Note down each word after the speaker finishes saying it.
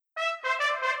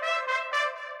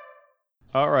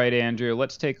All right, Andrew,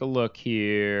 let's take a look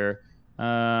here.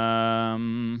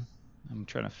 I'm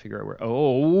trying to figure out where.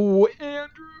 Oh,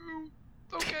 Andrew.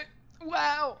 Okay.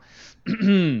 Wow.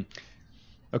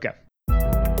 Okay.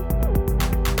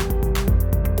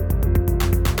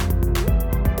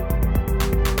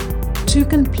 Two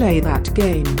can play that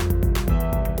game.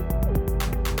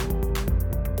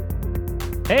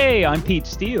 Hey, I'm Pete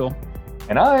Steele.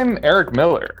 And I'm Eric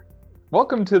Miller.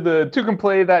 Welcome to the Two Can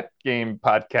Play That Game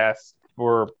podcast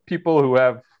for people who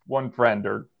have one friend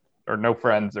or no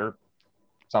friends or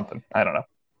something. I don't know.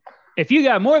 If you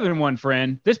got more than one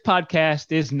friend, this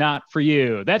podcast is not for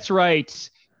you. That's right.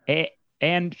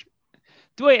 And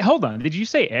wait, hold on. Did you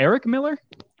say Eric Miller?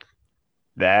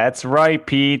 That's right,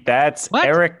 Pete. That's What?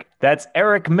 Eric. That's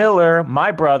Eric Miller,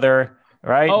 my brother.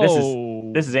 Right.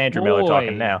 Oh, this is Andrew Miller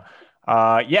talking now.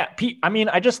 Yeah, Pete. I mean,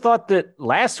 I just thought that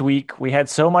last week we had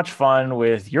so much fun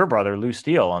with your brother Lou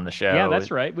Steele on the show. Yeah,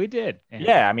 that's right. We did.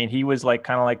 Yeah, I mean, he was like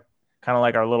kind of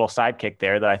like our little sidekick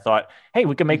there. That I thought, hey,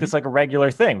 we could make this like a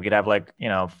regular thing. We could have like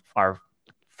our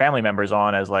family members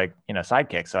on as like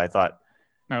sidekicks. So I thought,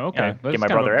 oh, okay, get my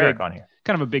brother Eric on here.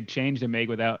 Kind of a big change to make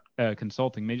without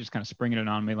consulting me, just kind of springing it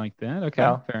on me like that. Okay,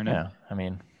 well, fair enough. Yeah, I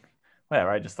mean, whatever.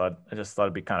 I just thought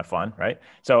it'd be kind of fun, right?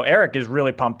 So Eric is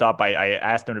really pumped up. I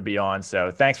asked him to be on,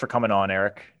 so thanks for coming on,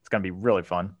 Eric. It's gonna be really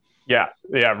fun. Yeah,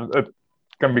 it's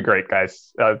gonna be great,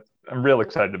 guys. I'm real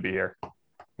excited to be here.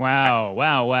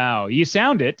 Wow! You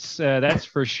sound it. That's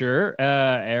for sure,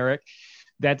 Eric.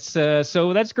 That's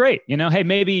great. Hey,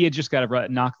 maybe you just got to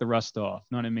knock the rust off.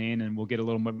 Know what I mean? And we'll get a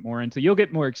little bit more into. You'll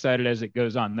get more excited as it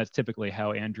goes on. That's typically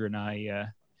how Andrew and I,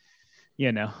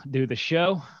 do the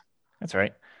show. That's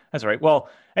right. Well,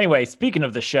 anyway, speaking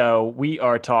of the show, we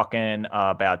are talking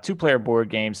about two-player board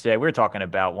games today. We're talking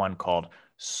about one called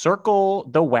Circle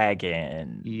the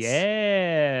Wagons.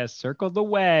 Yeah, Circle the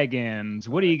Wagons.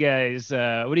 What are you guys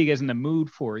in the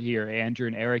mood for here, Andrew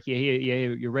and Eric?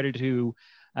 You're ready to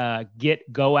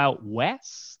go out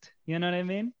west? You know what I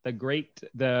mean? The great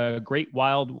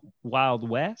wild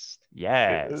West.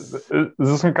 Yes. Is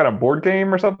this some kind of board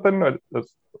game or something?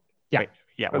 Yeah.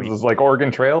 This is like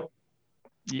Oregon Trail.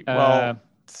 Well,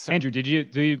 Andrew, did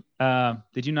you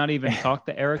not even talk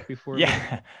to Eric before?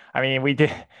 Yeah, I mean, we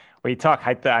did. We talk.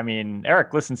 I mean,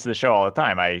 Eric listens to the show all the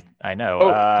time. I know.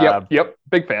 Oh, yep,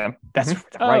 big fan. That's right.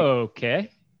 Oh, okay.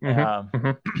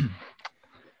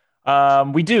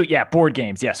 We do. Yeah, board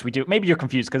games. Yes, we do. Maybe you're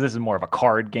confused because this is more of a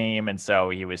card game, and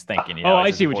so he was thinking. I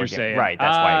see what you're saying. Right.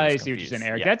 That's why I see what you're saying,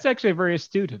 Eric. Yeah. That's actually very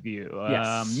astute of you.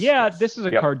 Yes. This is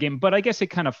a card game, but I guess it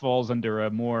kind of falls under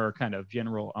a more kind of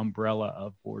general umbrella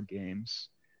of board games.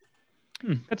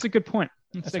 That's a good point.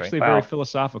 It's actually very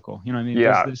philosophical. You know what I mean?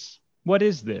 Yeah. What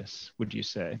is this? Would you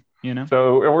say?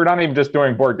 So we're not even just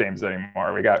doing board games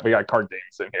anymore. We got card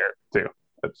games in here too.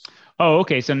 Oh,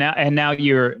 okay. So now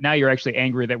you're actually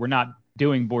angry that we're not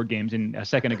doing board games. And a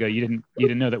second ago, you didn't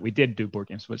know that we did do board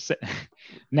games.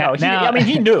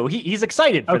 He knew. He's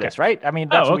excited for this, right? I mean,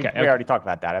 we already talked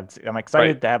about that. I'm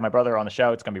excited to have my brother on the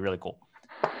show. It's gonna be really cool.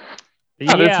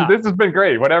 Yeah. This has been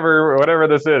great. Whatever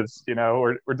this is,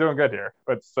 we're doing good here.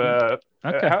 It's okay.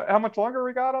 How much longer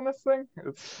we got on this thing?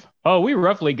 We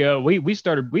roughly go. We've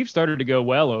started to go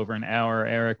well over an hour,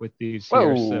 Eric, with these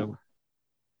here. So.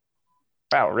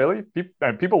 Wow, really?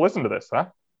 People listen to this, huh?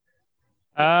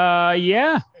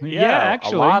 Yeah,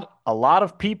 actually, a lot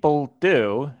of people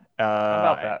do. How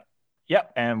about that?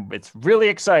 Yep, and it's really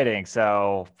exciting.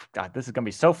 So, God, this is gonna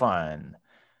be so fun.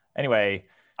 Anyway.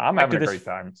 I'm having a great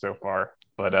time so far,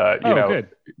 but good.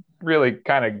 Really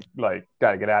kind of like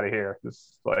gotta get out of here.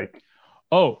 Just like,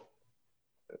 you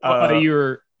gotta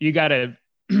you gotta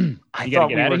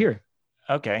get out of here.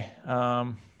 Okay.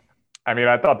 I mean,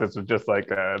 I thought this was just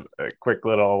like a quick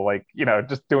little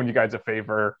just doing you guys a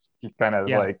favor. You kind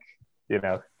of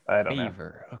I don't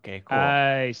know. Okay, cool.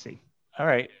 I see. All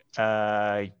right.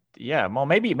 Yeah. Well,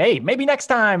 maybe next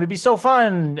time it'd be so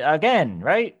fun again,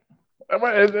 right?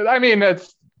 I mean,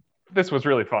 this was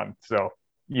really fun. So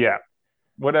yeah,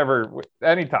 whatever,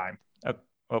 anytime.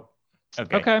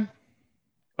 Okay.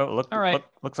 Oh, all right.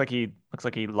 Looks like he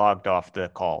logged off the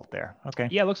call there. Okay.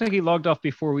 Yeah, looks like he logged off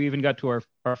before we even got to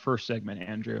our first segment,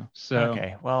 Andrew. So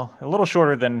okay, well, a little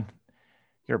shorter than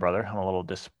your brother. I'm a little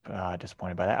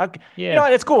disappointed by that. Okay. Yeah,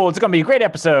 it's cool. It's gonna be a great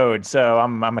episode. So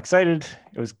I'm excited.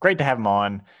 It was great to have him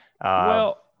on.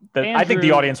 Andrew, I think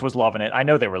the audience was loving it. I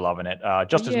know they were loving it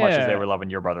just as much as they were loving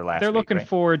your brother last week. They're looking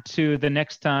forward to the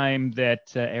next time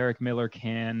that Eric Miller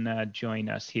can join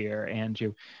us here,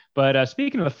 Andrew. But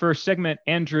speaking of the first segment,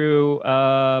 Andrew,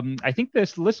 I think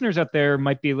this listeners out there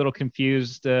might be a little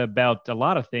confused about a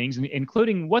lot of things,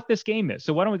 including what this game is.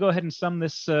 So why don't we go ahead and sum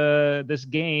this this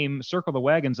game, Circle the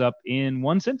Wagons, up in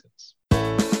one sentence?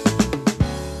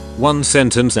 One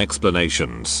sentence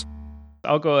explanations.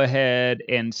 I'll go ahead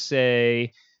and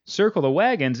say Circle the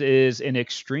Wagons is an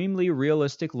extremely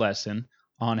realistic lesson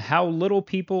on how little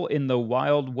people in the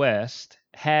Wild West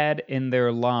had in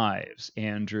their lives,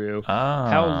 Andrew.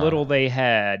 How little they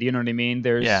had. You know what I mean?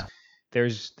 There's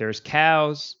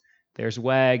cows, there's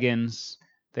wagons,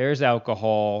 there's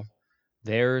alcohol,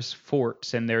 there's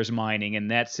forts, and there's mining, and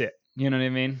that's it. You know what I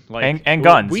mean? Like and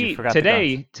guns. You forgot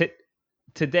today, the guns.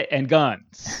 Today and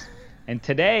guns. And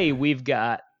today we've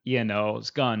got, you know,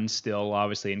 guns still,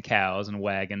 obviously, and cows and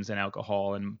wagons and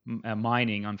alcohol and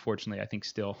mining. Unfortunately, I think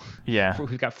still. Yeah.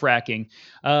 We've got fracking,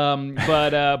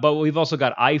 but we've also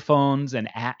got iPhones and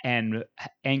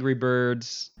Angry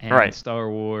Birds and Star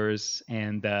Wars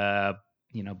and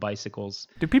you know, bicycles.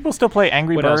 Do people still play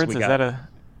Angry Birds?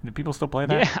 Do people still play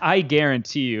that? Yeah, I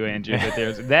guarantee you, Andrew,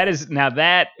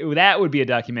 that that would be a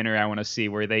documentary I want to see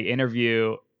where they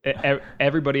interview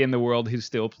everybody in the world who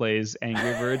still plays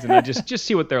Angry Birds, and I just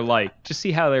see what they're like, just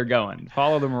see how they're going,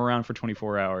 follow them around for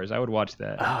 24 hours. I would watch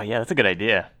that. Oh yeah, that's a good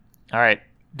idea. All right,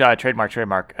 trademark.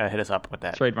 Hit us up with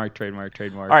that. Trademark.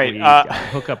 All right,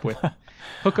 hook up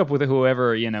with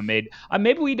whoever, you know, made.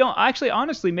 Maybe we don't actually.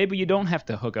 Honestly, maybe you don't have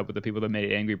to hook up with the people that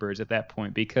made Angry Birds at that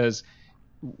point, because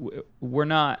we're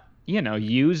not, you know,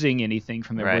 using anything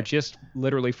from them. Right. We're just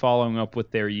literally following up with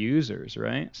their users,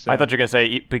 right? So, I thought you were going to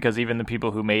say because even the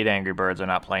people who made Angry Birds are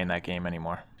not playing that game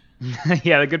anymore.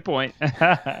 Yeah, good point.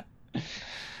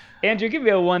 Andrew, give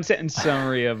me a one-sentence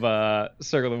summary of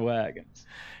Circle the Wagons.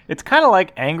 It's kind of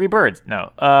like Angry Birds.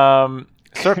 No.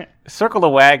 Circle the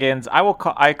Wagons.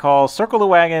 I call Circle the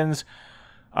Wagons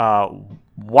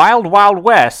Wild Wild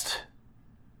West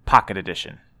Pocket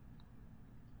Edition.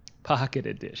 Pocket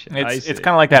Edition. It's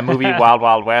kind of like that movie Wild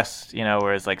Wild West, you know,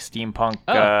 where it's like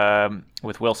steampunk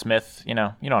with Will Smith. You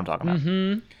know what I'm talking about.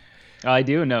 Mm-hmm. I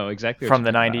do know exactly. From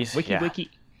the 90s.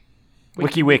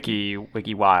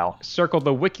 Wiki Wild. Circle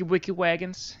the Wiki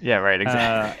Wagons. Yeah, right.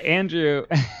 Exactly. Andrew.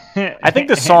 I think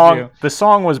the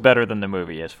song was better than the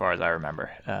movie, as far as I remember.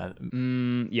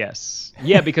 Yes.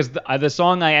 Yeah, because the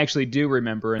song I actually do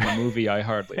remember, and the movie I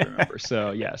hardly remember. So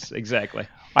yes, exactly.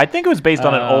 I think it was based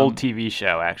on an old TV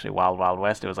show, actually, Wild Wild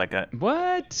West. It was like a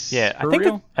what? Yeah, I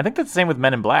think that's the same with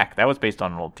Men in Black. That was based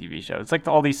on an old TV show. It's like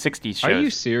all these '60s shows. Are you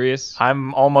serious?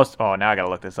 I'm almost. Oh, now I gotta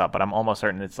look this up, but I'm almost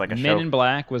certain it's like a show. Men in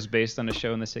Black was based on a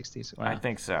show in the '60s. Wow. I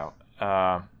think so.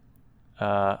 Hold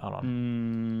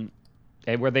on.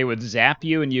 Where they would zap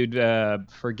you and you'd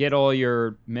forget all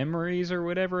your memories or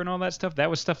whatever and all that stuff. That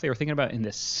was stuff they were thinking about in the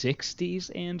 '60s,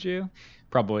 Andrew.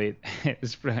 Probably.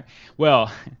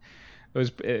 Well. It was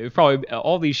probably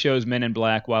all these shows, Men in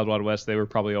Black, Wild Wild West, they were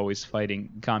probably always fighting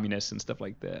communists and stuff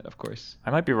like that, of course.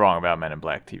 I might be wrong about Men in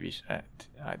Black TV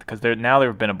because there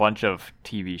have been a bunch of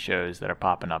TV shows that are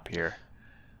popping up here.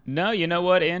 No, you know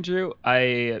what, Andrew?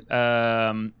 I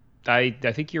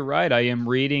think you're right. I am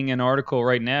reading an article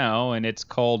right now, and it's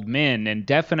called Men, and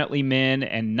definitely men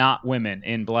and not women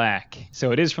in black.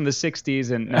 So it is from the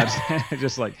 60s, and not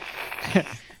just like...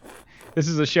 This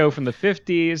is a show from the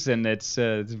 50s, and it's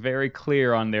very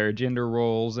clear on their gender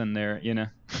roles and their, you know.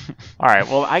 All right.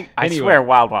 Well, I anyway. Swear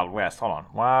Wild Wild West. Hold on.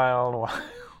 Wild Wild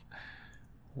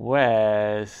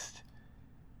West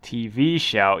TV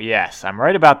show. Yes, I'm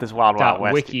right about this Wild Wild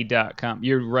West. Wiki.com.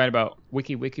 You're right about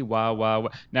Wiki Wild Wild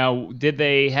West. Now, did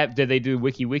they do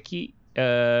Wiki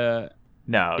no,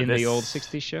 in the old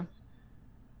 60s show?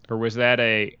 Or was that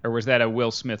a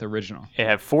Will Smith original? It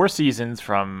had 4 seasons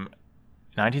from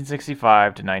 1965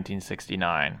 to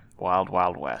 1969, Wild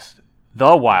Wild West.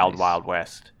 The Wild Wild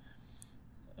West.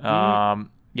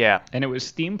 Yeah. And it was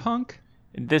steampunk?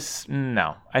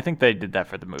 No. I think they did that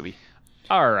for the movie.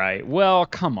 All right. Well,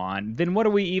 come on. Then what are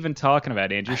we even talking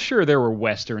about, Andrew? Sure, there were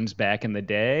Westerns back in the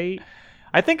day.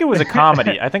 I think it was a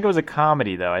comedy.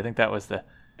 Though. I think that was the...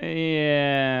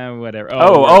 Yeah, whatever.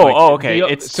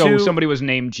 Okay. Somebody was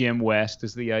named Jim West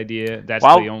is the idea. That's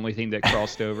the only thing that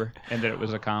crossed over, and that it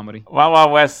was a comedy. Wild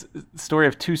Wild West, story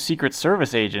of 2 Secret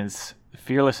Service agents,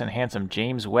 fearless and handsome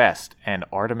James West and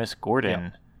Artemis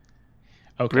Gordon.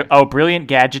 Yep. Okay. Brilliant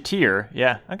gadgeteer.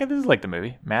 Yeah. Okay, this is like the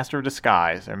movie. Master of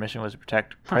disguise. Their mission was to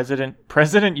protect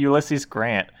President Ulysses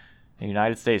Grant in the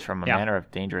United States from a manner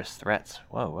of dangerous threats.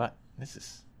 Whoa, what? This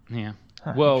is... Yeah.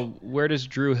 Well, where does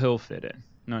Drew Hill fit in?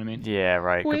 Know what I mean? Yeah,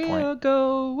 right. Good point. We're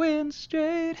going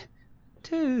straight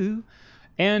to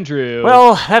Andrew.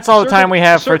 Well, that's all the time we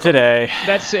have for today.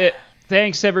 That's it.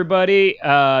 Thanks, everybody.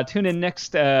 Tune in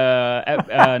next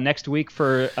next week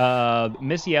for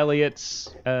Missy Elliott's,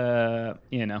 I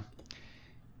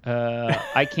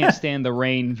Can't Stand the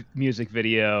Rain music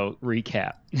video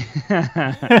recap.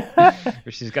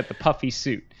 Where she's got the puffy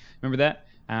suit. Remember that?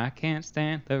 I can't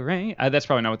stand the rain. That's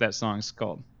probably not what that song's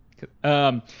called.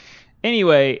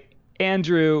 Anyway,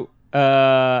 Andrew,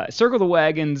 Circle the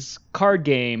Wagons card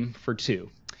game for 2.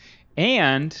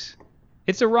 And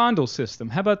it's a rondel system.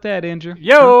 How about that, Andrew?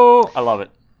 Yo! I love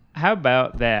it. How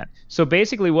about that? So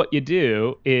basically what you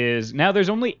do is now there's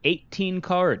only 18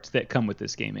 cards that come with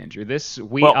this game, Andrew.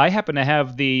 I happen to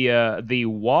have the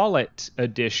wallet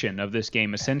edition of this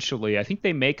game. Essentially, I think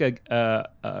they make a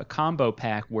combo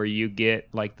pack where you get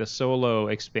like the solo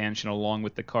expansion along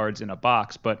with the cards in a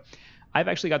box, but I've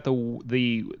actually got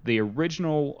the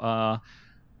original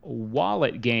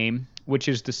wallet game, which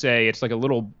is to say it's like a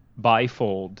little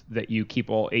bifold that you keep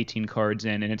all 18 cards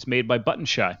in, and it's made by Button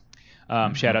Shy.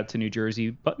 Shout out to New Jersey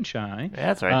Button Shy.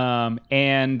 Yeah, that's right.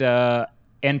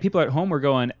 And people at home were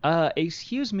going,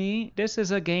 excuse me, this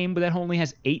is a game that only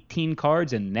has 18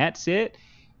 cards and that's it?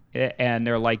 And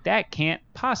they're like, that can't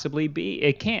possibly be.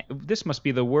 It can't. This must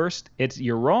be the worst.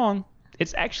 You're wrong.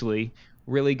 It's actually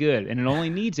really good, and it only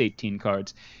needs 18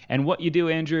 cards. And what you do,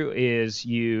 Andrew, is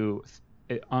you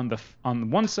on the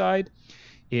one side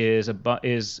is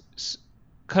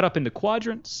cut up into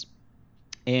quadrants.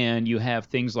 And you have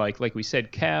things like we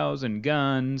said, cows and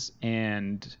guns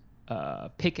and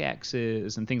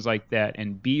pickaxes and things like that,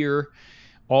 and beer.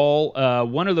 All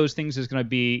one of those things is going to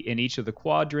be in each of the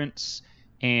quadrants,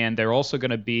 and they're also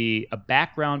going to be a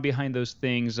background behind those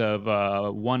things of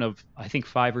one of, I think,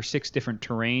 5 or 6 different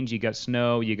terrains. You got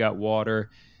snow, you got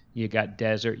water, you got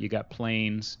desert, you got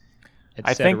plains,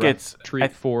 etc. I think it's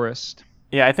forest.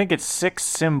 Yeah, I think it's 6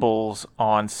 symbols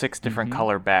on 6 different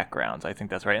color backgrounds. I think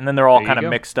that's right. And then they're all kind of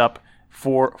mixed up,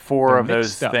 four of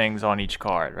those things on each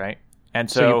card, right? And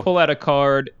so you pull out a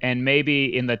card, and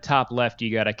maybe in the top left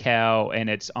you got a cow, and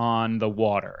it's on the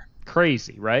water.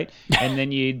 Crazy, right? And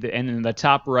then in the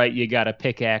top right you got a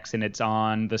pickaxe, and it's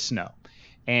on the snow.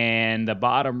 And the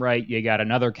bottom right you got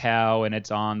another cow, and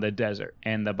it's on the desert.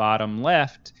 And the bottom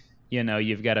left,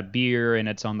 you've got a beer, and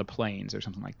it's on the plains or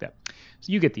something like that.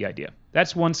 So you get the idea.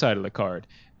 That's one side of the card.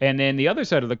 And then the other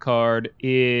side of the card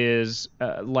is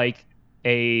like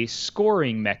a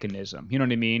scoring mechanism. You know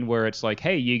what I mean? Where it's like,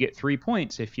 hey, you get 3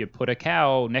 points if you put a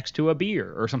cow next to a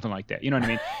beer or something like that. You know what I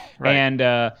mean? Right.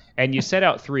 And you set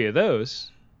out 3 of those,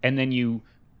 and then you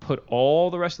put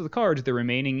all the rest of the cards, the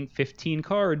remaining 15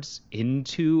 cards,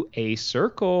 into a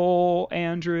circle,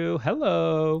 Andrew.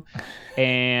 Hello.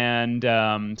 And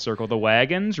circle the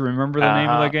wagons. Remember the name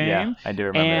of the game? Yeah, I do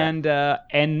remember that.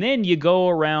 And then you go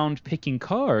around picking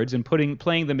cards and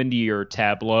playing them into your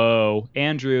tableau.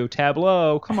 Andrew,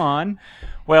 tableau, come on.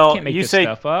 Well, can't make this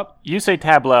stuff up. You say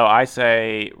tableau, I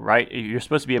say, right, you're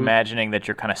supposed to be imagining that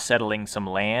you're kind of settling some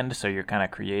land, so you're kind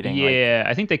of creating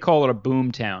I think they call it a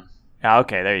boom town.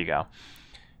 Okay, there you go.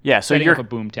 Yeah, so you're a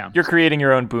boom town. You're creating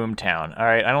your own boom town. All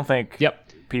right, I don't think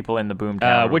people in the boom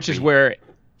town which is a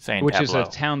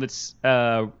town that's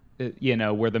where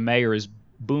the mayor is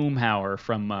Boomhauer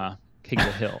from King of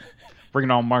the Hill. Bring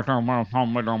it on, that's right.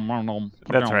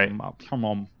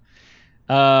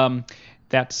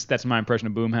 That's my impression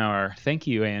of Boomhauer. Thank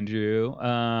you, Andrew.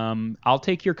 I'll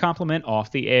take your compliment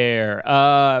off the air.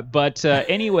 But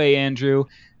anyway, Andrew.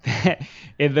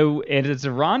 It's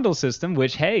a rondel system,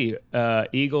 which, hey,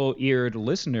 eagle-eared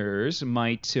listeners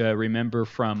might remember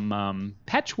from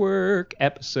Patchwork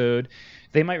episode.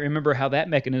 They might remember how that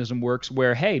mechanism works,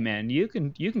 where, hey, man, you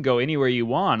can go anywhere you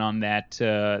want on that,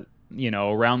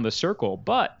 around the circle,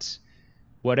 but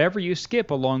whatever you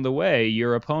skip along the way,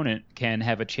 your opponent can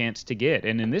have a chance to get,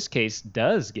 and in this case,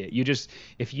 does get. You just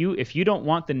if you don't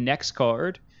want the next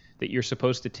card that you're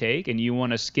supposed to take, and you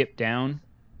want to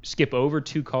skip over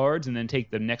 2 cards and then take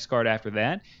the next card after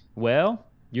that, well,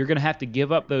 you're going to have to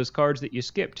give up those cards that you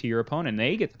skipped to your opponent.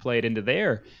 They get to play it into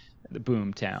their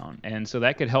boom town, and so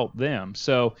that could help them.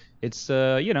 So it's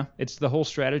it's the whole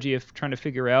strategy of trying to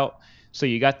figure out. So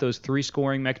you got those 3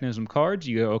 scoring mechanism cards.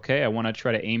 You go, okay, I want to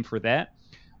try to aim for that,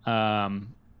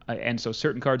 and so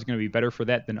certain cards are going to be better for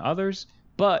that than others.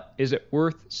 But is it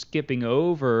worth skipping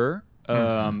over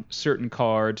certain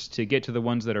cards to get to the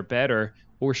ones that are better?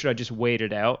 Or should I just wait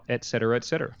it out, et cetera, et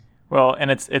cetera? Well, and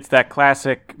it's that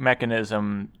classic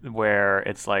mechanism where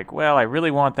it's like, well, I really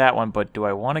want that one, but do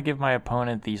I want to give my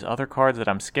opponent these other cards that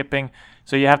I'm skipping?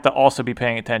 So you have to also be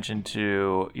paying attention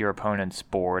to your opponent's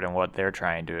board and what they're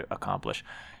trying to accomplish.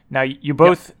 Now, you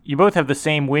both have the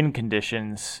same win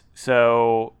conditions,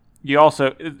 so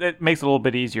it makes it a little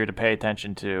bit easier to pay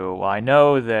attention to, well, I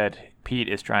know that Pete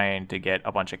is trying to get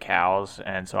a bunch of cows,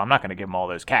 and so I'm not going to give him all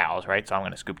those cows, right? So I'm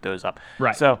going to scoop those up.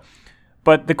 Right. So,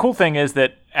 but the cool thing is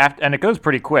that and it goes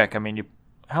pretty quick. I mean,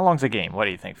 how long's a game? What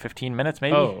do you think? 15 minutes,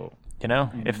 maybe? Oh,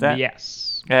 if that.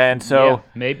 yes. And so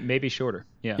maybe shorter.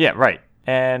 Yeah. Yeah, right.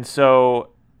 And so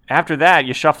after that,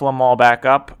 you shuffle them all back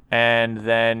up, and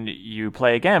then you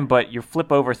play again. But you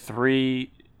flip over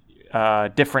 3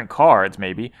 different cards,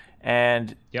 maybe,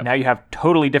 and now you have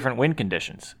totally different win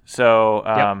conditions. So,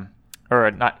 or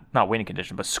not win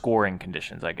condition, but scoring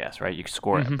conditions, I guess, right? You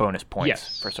score bonus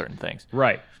points for certain things.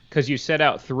 Right. Because you set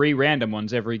out 3 random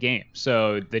ones every game.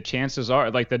 So the chances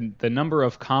are, like the number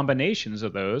of combinations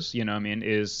of those,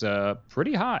 is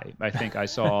pretty high. I think I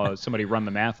saw somebody run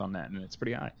the math on that, and it's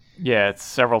pretty high. Yeah, it's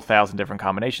several thousand different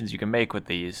combinations you can make with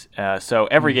these. So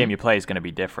every game you play is going to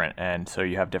be different, and so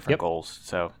you have different goals.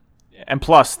 So, and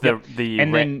plus then you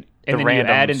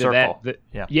add into circle.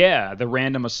 that the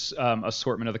random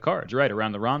assortment of the cards, right,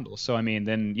 around the rondel. So I mean,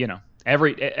 then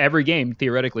every game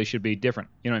theoretically should be different.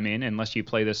 You know what I mean? Unless you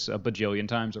play this a bajillion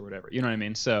times or whatever. You know what I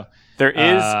mean? So there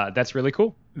is that's really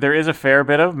cool. There is a fair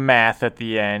bit of math at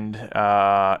the end.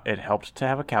 It helped to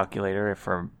have a calculator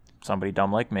for somebody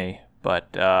dumb like me, but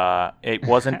it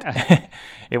wasn't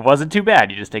it wasn't too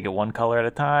bad. You just take it one color at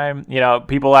a time.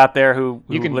 People out there who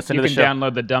listen to the show. You can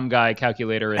download the dumb guy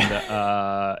calculator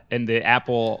in the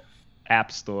Apple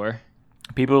App Store.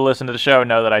 People who listen to the show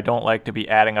know that I don't like to be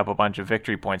adding up a bunch of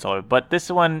victory points all over. But this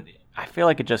one, I feel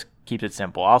like it just keeps it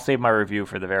simple. I'll save my review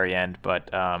for the very end, but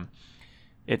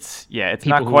it's People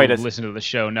not quite who as listen to the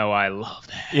show know I love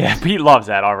that. Yeah, Pete loves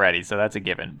that already, so that's a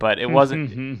given. But it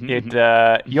wasn't.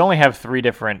 You only have 3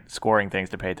 different scoring things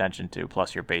to pay attention to,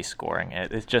 plus your base scoring.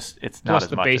 It's not Plus as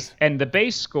the much. Base, and the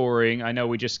base scoring, I know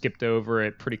we just skipped over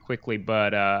it pretty quickly,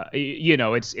 but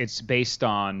it's based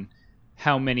on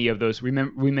how many of those we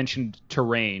mentioned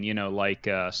terrain, like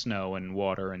snow and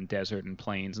water and desert and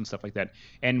plains and stuff like that.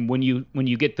 And when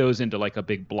you get those into like a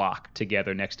big block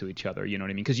together next to each other, you know what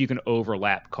I mean? Because you can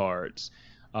overlap cards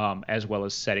as well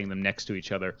as setting them next to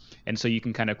each other. And so you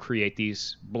can kind of create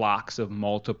these blocks of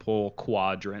multiple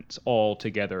quadrants all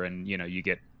together, and you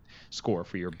get score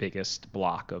for your biggest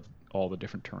block of all the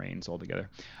different terrains all together.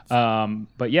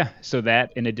 But yeah, so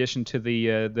that in addition to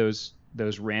the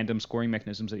those random scoring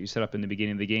mechanisms that you set up in the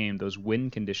beginning of the game, those win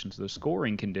conditions, those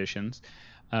scoring conditions,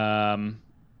 it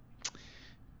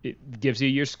gives you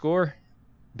your score.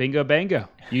 Bingo, bango.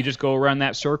 You just go around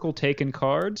that circle taking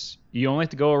cards. You only have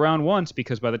to go around once,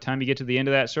 because by the time you get to the end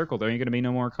of that circle, there ain't going to be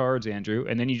no more cards, Andrew.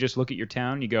 And then you just look at your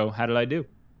town and you go, how did I do?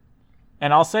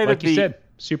 And I'll say like you said,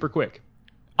 super quick.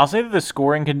 I'll say that the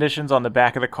scoring conditions on the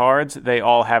back of the cards, they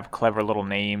all have clever little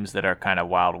names that are kind of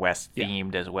Wild West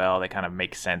themed as well. They kind of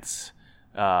make sense.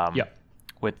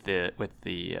 With the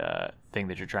thing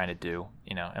that you're trying to do,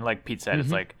 and like Pete said, it's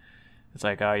like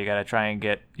oh, you gotta try and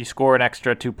you score an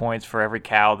extra 2 points for every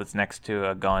cow that's next to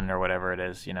a gun or whatever it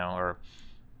is, or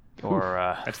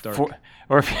that's dark.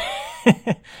 or if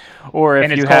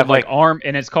and it's you called have like arm,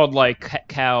 and it's called like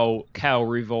cow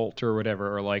revolt or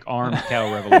whatever, or like armed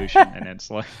cow revolution, and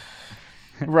it's like.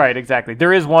 Right, exactly.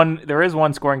 There is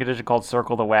one scoring condition called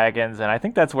Circle the Wagons, and I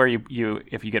think that's where you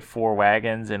if you get 4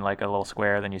 wagons in like a little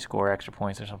square, then you score extra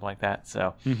points or something like that.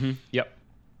 So,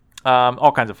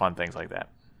 all kinds of fun things like that.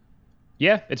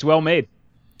 Yeah, it's well made.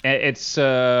 It's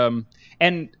and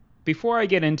before I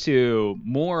get into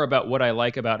more about what I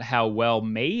like about how well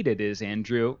made it is,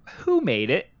 Andrew, who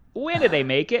made it? When did they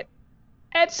make it?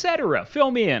 Etc. Fill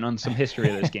me in on some history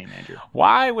of this game, Andrew.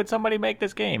 Why would somebody make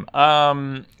this game?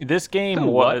 This game Who,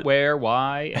 what, where,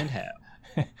 why, and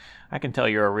how. I can tell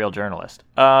you're a real journalist.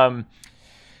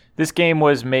 This game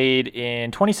was made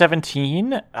in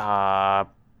 2017,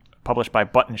 published by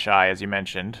Button Shy, as you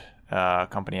mentioned, a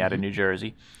company out of New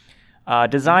Jersey.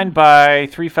 Designed by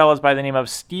 3 fellas by the name of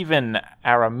Stephen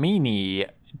Aramini,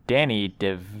 Danny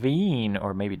Devine,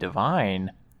 or maybe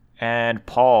Divine, and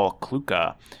Paul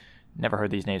Kluka. Never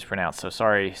heard these names pronounced, so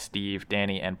sorry, Steve,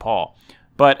 Danny, and Paul.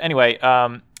 But anyway,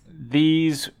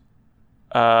 these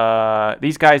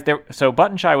guys, so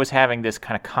Button Shy was having this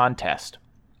kind of contest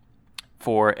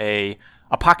for a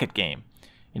pocket game.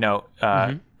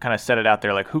 Kind of set it out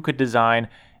there like who could design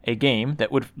a game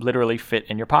that would literally fit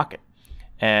in your pocket.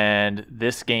 And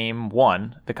this game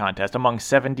won the contest among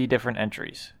 70 different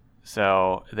entries.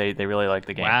 So they really liked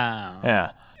the game. Wow.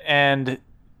 Yeah. And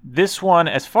this one,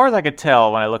 as far as I could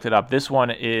tell when I looked it up, this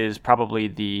one is probably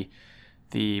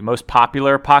the most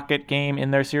popular pocket game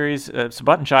in their series. So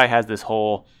Button Shy has this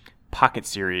whole pocket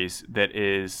series that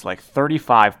is like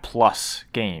 35 plus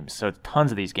games. So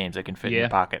tons of these games that can fit in your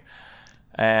pocket.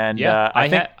 And Yeah, I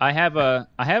think I have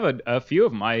a few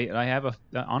of them. I have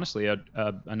honestly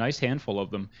a nice handful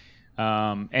of them.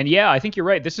 And yeah, I think you're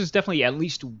right. This is definitely at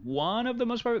least one of the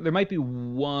most popular. There might be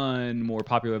one more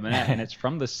popular than that, and it's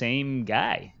from the same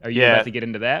guy. Are you Yeah. about to get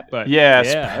into that? But Yeah,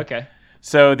 yeah, okay.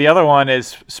 so. The other one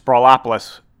is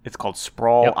Sprawlopolis. It's called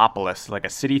Sprawlopolis, like a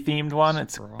city-themed one.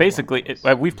 It's basically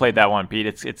we've played that one, Pete.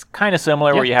 It's kind of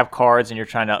similar where you have cards and you're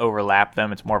trying to overlap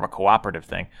them. It's more of a cooperative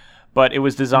thing, but it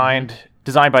was designed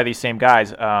by these same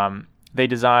guys. They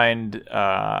designed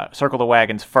Circle the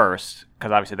Wagons first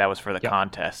because obviously that was for the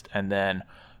contest, and then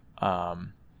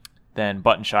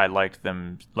Button Shy liked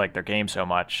their game so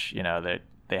much, that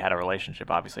they had a relationship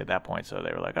obviously at that point. So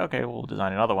they were like, okay, we'll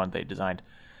design another one. They designed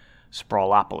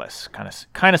Sprawlopolis,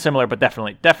 kind of similar, but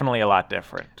definitely a lot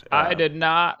different. I did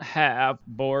not have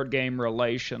board game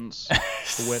relations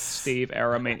with Steve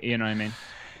Aramin. You know what I mean?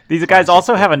 These guys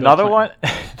also have another Bill one.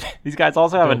 These guys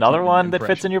also have another Clinton one that fits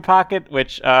impression. in your pocket,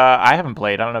 which I haven't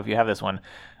played. I don't know if you have this one.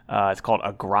 It's called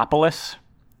Agropolis.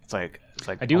 It's like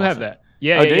I do have that.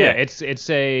 Yeah, Oh, yeah, do yeah.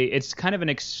 you? It's kind of an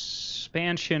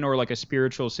expansion or like a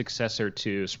spiritual successor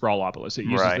to Sprawlopolis. It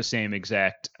uses Right. the same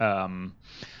exact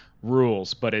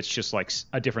rules, but it's just like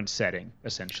a different setting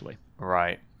essentially.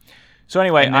 Right. So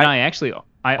anyway, And then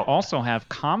I also have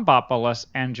Combopolis,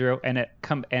 Andrew, and it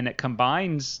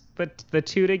combines the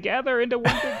two together into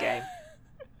one big game.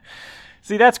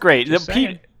 see that's great. Just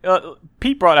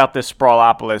Pete brought out this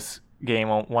Sprawlopolis game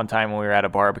one time when we were at a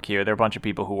barbecue. There were a bunch of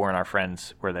people who weren't our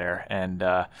friends were there, and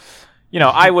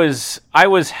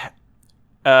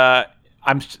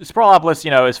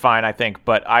Sprawlopolis, is fine, I think,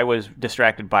 but I was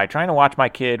distracted by trying to watch my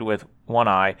kid with one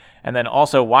eye, and then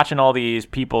also watching all these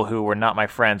people who were not my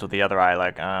friends with the other eye.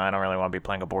 Like, I don't really want to be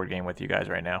playing a board game with you guys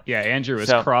right now. Yeah, Andrew was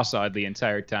So- cross-eyed the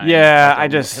entire time. Yeah,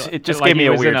 Like it just like gave me he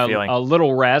a was in weird feeling. A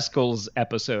Little Rascals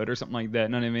episode or something like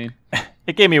that. Know what I mean?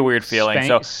 It gave me a weird feeling.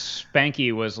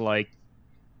 Spanky was like,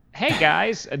 "Hey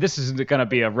guys, this isn't gonna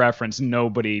be a reference.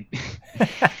 Nobody,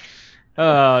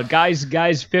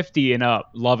 guys 50 and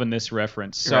up loving this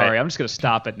reference. Sorry, Right. I'm just gonna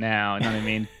stop it now. You know what I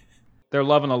mean? They're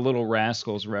loving the Little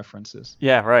Rascals references.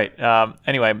 Yeah, right.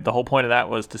 Anyway, the whole point of that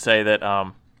was to say that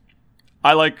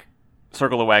I like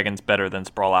Circle the Wagons better than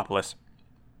Sprawlopolis,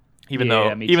 even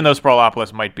Yeah, me though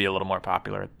Sprawlopolis might be a little more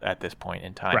popular at this point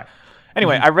in time. Right.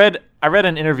 Anyway, I read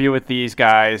an interview with these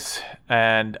guys,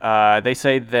 and they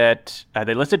say that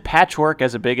they listed Patchwork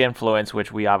as a big influence,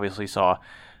 which we obviously saw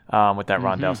with that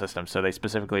Rondell system. So they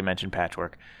specifically mentioned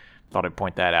Patchwork. Thought I'd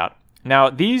point that out. Now,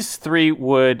 these three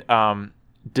would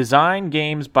design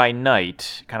games by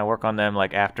night, kind of work on them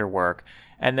like after work,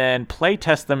 and then play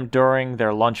test them during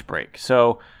their lunch break.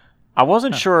 So I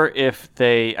wasn't sure if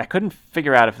I couldn't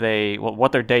figure out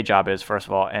what their day job is, first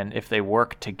of all, and if they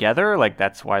work together, like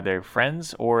that's why they're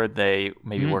friends, or they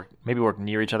maybe work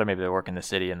near each other. Maybe they work in the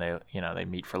city and they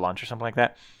meet for lunch or something like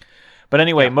that. But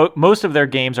anyway, most of their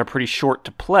games are pretty short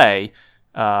to play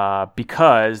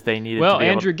because they needed to be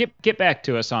Andrew, get back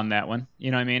to us on that one.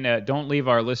 You know what I mean? Don't leave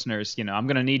our listeners. I'm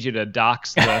going to need you to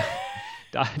dox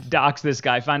this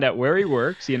guy, find out where he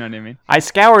works. You know what I mean? I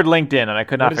scoured LinkedIn and I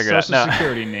could not What his figure it out. social No.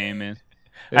 security name is.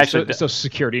 Social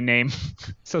security name,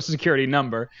 social security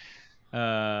number,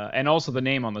 and also the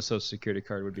name on the social security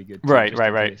card would be good. Too, Right. just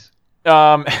in case.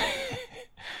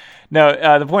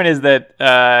 No, the point is that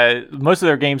most of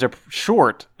their games are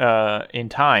short in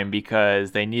time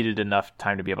because they needed enough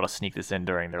time to be able to sneak this in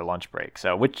during their lunch break.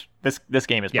 So, which this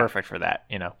game is perfect for that,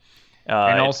 and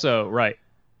also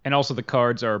the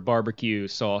cards are barbecue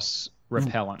sauce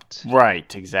repellent.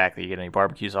 Right, exactly. You get any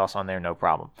barbecue sauce on there, no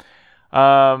problem.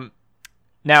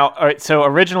 Now, all right, so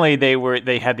originally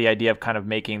they had the idea of kind of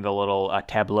making the little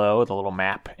tableau, the little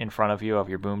map in front of you of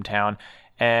your boomtown.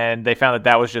 And they found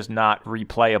that was just not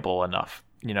replayable enough.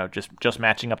 Just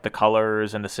matching up the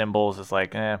colors and the symbols is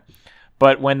like, eh.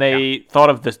 But when they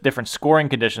thought of the different scoring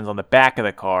conditions on the back of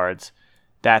the cards,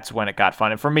 that's when it got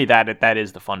fun. And for me, that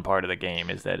is the fun part of the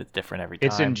game, is that it's different every time.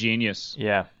 It's ingenious.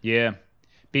 Yeah. Yeah.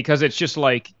 Because it's just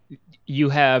like you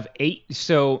have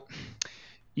 18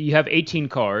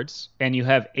 cards, and you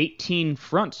have 18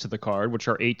 fronts to the card, which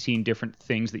are 18 different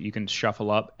things that you can shuffle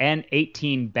up, and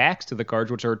 18 backs to the cards,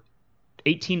 which are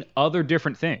 18 other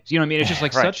different things. You know what I mean? It's just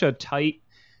like such a tight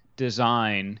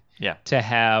design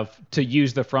to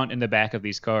use the front and the back of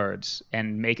these cards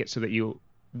and make it so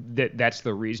that that's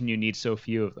the reason you need so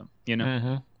few of them,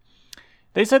 Mm-hmm.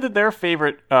 They said that their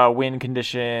favorite win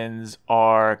conditions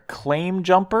are claim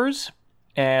jumpers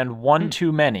and one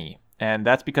too many. And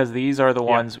that's because these are the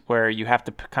ones where you have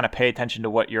to kind of pay attention to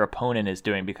what your opponent is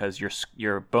doing, because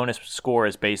your bonus score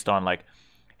is based on like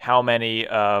how many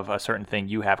of a certain thing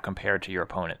you have compared to your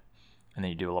opponent. and then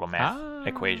you do a little math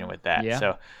equation with that. yeah.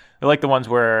 So I like the ones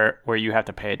where you have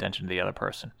to pay attention to the other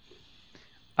person.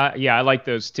 Yeah, I like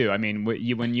those too. I mean,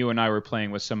 when you and I were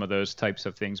playing with some of those types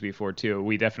of things before too,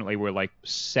 we definitely were like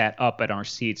sat up at our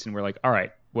seats and we're like, all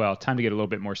right, well, time to get a little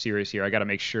bit more serious here. I got to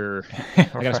make sure I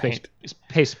got to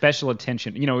pay special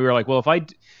attention. We were like, well,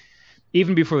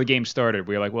 even before the game started,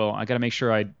 we were like, well, I got to make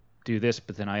sure I do this,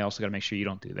 but then I also got to make sure you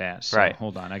don't do that. So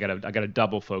hold on, I got to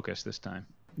double focus this time.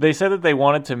 They said that they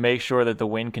wanted to make sure that the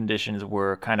win conditions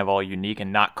were kind of all unique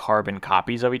and not carbon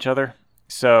copies of each other.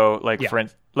 So, for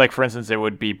instance, it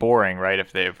would be boring, right?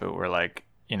 If it were like,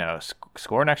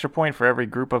 score an extra point for every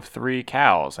group of 3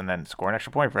 cows, and then score an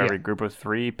extra point for every group of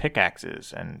 3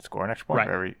 pickaxes, and score an extra point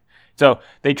for every. So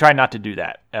they tried not to do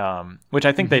that, which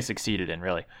I think they succeeded in.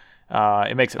 Really,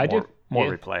 it makes it more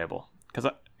replayable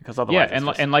because otherwise,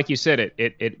 and like you said,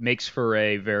 it makes for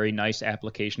a very nice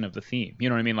application of the theme. You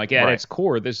know what I mean? Like at its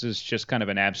core, this is just kind of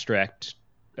an abstract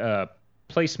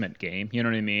placement game. You know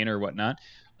what I mean, or whatnot.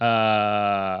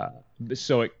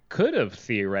 So it could have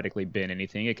theoretically been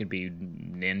anything. It could be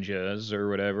ninjas or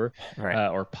whatever,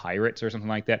 or pirates or something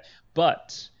like that.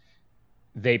 But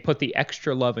they put the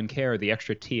extra love and care, the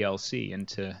extra TLC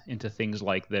into things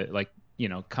like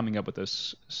coming up with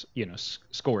those,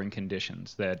 scoring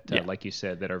conditions that, like you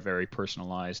said, that are very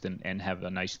personalized and have a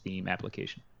nice theme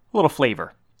application. A little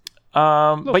flavor.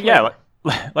 Yeah.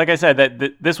 Like I said,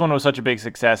 that this one was such a big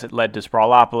success, it led to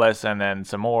Sprawlopolis and then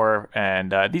some more.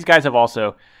 And these guys have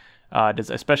also,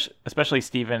 especially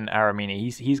Stephen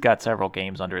Aramini, he's got several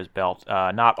games under his belt.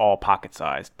 Not all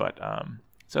pocket-sized, but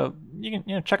so you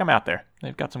can check them out there.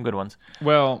 They've got some good ones.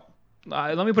 Well,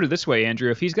 let me put it this way, Andrew.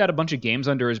 If he's got a bunch of games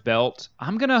under his belt,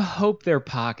 I'm gonna hope they're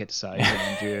pocket-sized,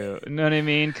 Andrew. You know what I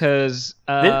mean? Because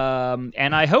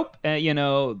and I hope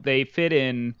they fit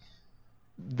in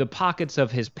the pockets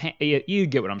of his pants. You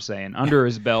get what I'm saying. Under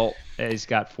his belt, he's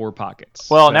got 4 pockets.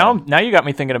 Well, so. now you got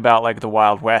me thinking about like the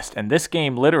Wild West, and this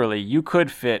game literally you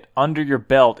could fit under your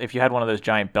belt if you had one of those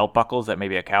giant belt buckles that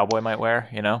maybe a cowboy might wear.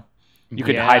 You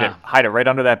could hide it right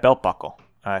under that belt buckle.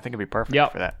 I think it'd be perfect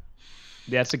for that.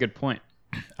 Yeah, that's a good point.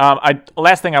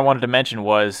 Last thing I wanted to mention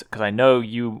was, because I know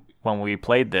you, when we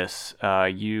played this,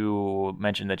 you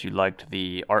mentioned that you liked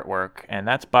the artwork, and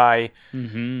that's by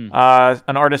an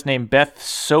artist named Beth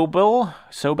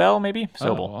Sobel, maybe?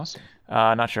 Sobel. Oh, awesome.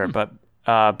 Not sure, but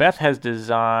Beth has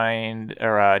designed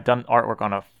or done artwork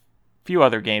on a few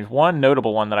other games. One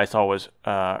notable one that I saw was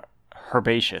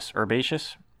Herbaceous. Which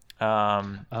is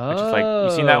like,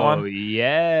 you seen that one? Oh,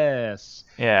 yes.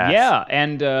 Yeah,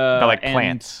 and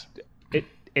plants.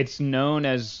 It's known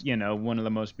as one of the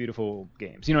most beautiful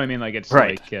games. You know what I mean? Like it's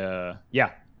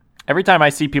Every time I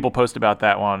see people post about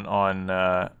that one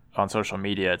on social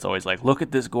media, it's always like, look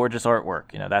at this gorgeous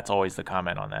artwork. That's always the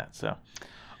comment on that. So.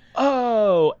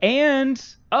 Oh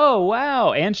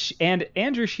wow, and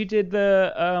Andrew, she did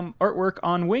the artwork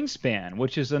on Wingspan,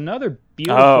 which is another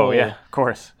beautiful. Oh yeah, of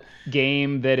course.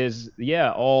 Game that is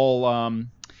all.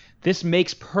 This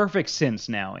makes perfect sense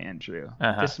now, Andrew.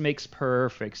 This makes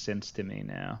perfect sense to me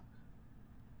now.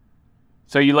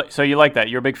 So you like that?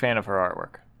 You're a big fan of her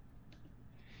artwork.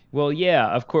 Well, yeah,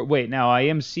 of course. Wait, now I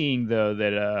am seeing though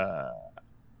that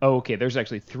okay, there's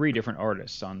actually 3 different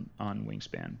artists on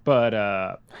Wingspan,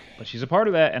 but she's a part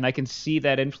of that, and I can see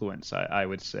that influence. I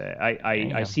would say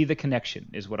I see the connection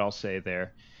is what I'll say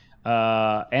there,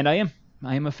 and I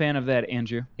am a fan of that,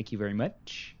 Andrew. Thank you very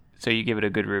much. So you give it a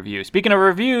good review. Speaking of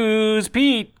reviews,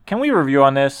 Pete, can we review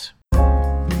on this?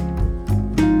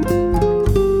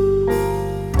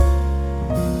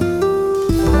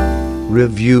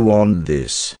 Review on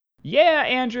this. Yeah,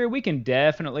 Andrew, we can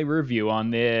definitely review on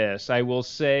this. I will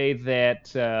say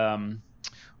that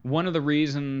one of the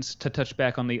reasons, to touch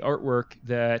back on the artwork,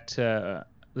 that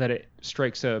it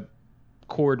strikes a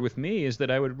chord with me is that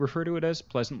I would refer to it as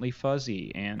pleasantly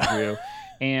fuzzy, Andrew.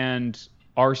 And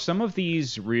are some of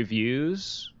these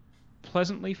reviews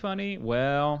pleasantly funny?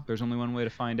 Well, there's only one way to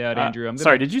find out, Andrew.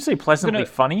 Sorry, did you say pleasantly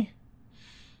funny?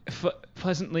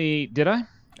 Pleasantly, did I?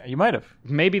 You might have.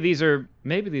 Maybe these are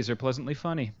pleasantly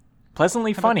funny.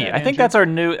 Pleasantly funny. That, I think that's our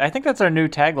new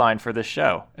tagline for this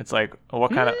show. It's like,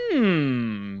 what kind of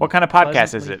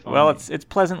podcast is it? Funny. Well, it's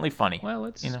pleasantly funny. Well,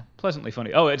 it's pleasantly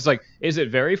funny. Oh, it's like, is it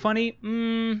very funny?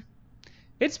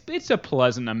 It's a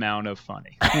pleasant amount of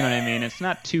funny. You know what I mean? It's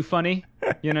not too funny.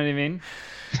 You know what I mean?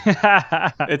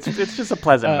 It's just a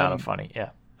pleasant amount of funny. Yeah,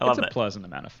 I love it. It's a pleasant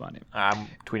amount of funny. I'm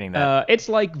tweeting that. It's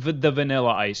like the vanilla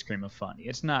ice cream of funny.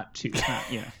 It's not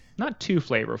not too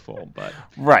flavorful, but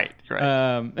Right.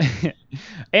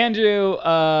 Andrew,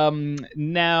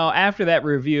 now after that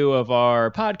review of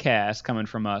our podcast coming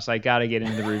from us, I got to get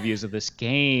into the reviews of this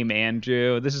game,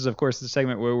 Andrew. This is, of course, the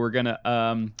segment where we're going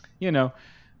to,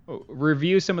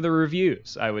 review some of the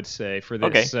reviews, I would say, for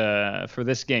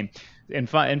this game and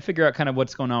figure out kind of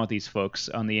what's going on with these folks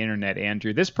on the internet,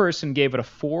 Andrew. This person gave it a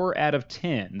 4 out of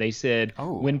 10. They said,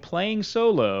 when playing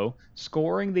solo,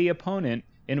 scoring the opponent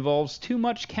involves too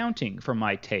much counting for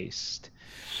my taste.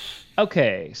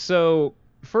 Okay, so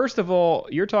first of all,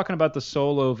 you're talking about the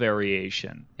solo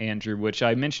variation, Andrew, which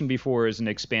I mentioned before is an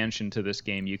expansion to this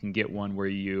game. You can get one where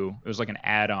it was like an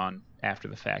add-on after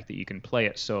the fact that you can play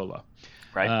it solo.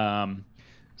 Right.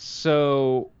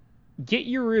 So get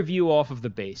your review off of the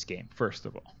base game, first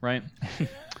of all, right?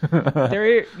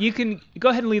 You can go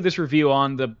ahead and leave this review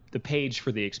on the page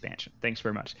for the expansion. Thanks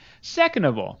very much. Second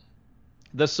of all,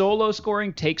 the solo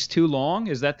scoring takes too long.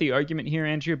 Is that the argument here,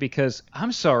 Andrew? Because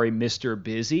I'm sorry, Mr.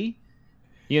 Busy.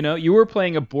 You were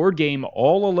playing a board game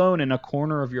all alone in a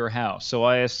corner of your house, so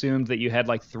I assumed that you had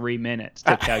like 3 minutes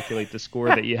to calculate the score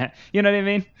that you had. You know what I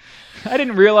mean? I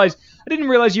didn't realize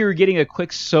you were getting a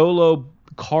quick solo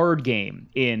card game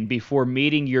in before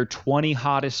meeting your 20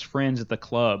 hottest friends at the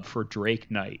club for Drake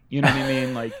night. You know what I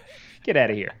mean? Like, get out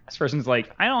of here. This person's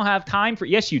like, I don't have time for.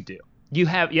 Yes, you do.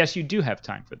 Yes, you do have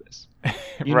time for this.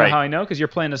 You know how I know? Because you're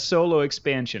playing a solo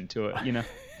expansion to it.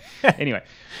 Anyway,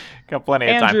 got plenty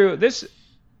of time. Andrew,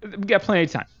 we got plenty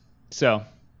of time. So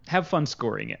have fun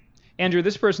scoring it. Andrew,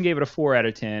 this person gave it a 4 out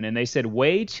of 10, and they said,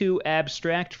 way too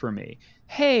abstract for me.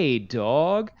 Hey,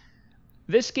 dog.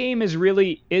 This game is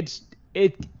really, it's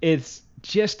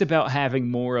just about having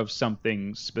more of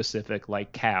something specific,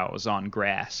 like cows on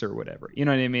grass or whatever. You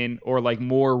know what I mean? Or like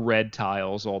more red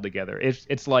tiles altogether.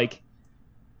 It's like,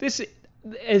 this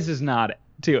is not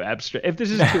too abstract. If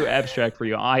this is too abstract for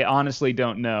you, I honestly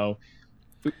don't know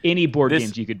any board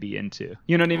games you could be into.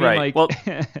 You know what I mean? Right. Like, well,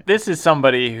 this is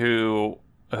somebody who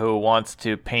wants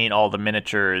to paint all the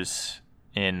miniatures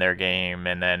in their game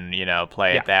and then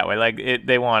play it that way. Like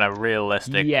they want a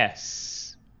realistic,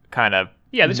 kind of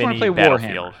they just want to play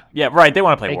Battlefield. Warhammer. Yeah, right. They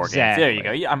want to play war games. Exactly. There you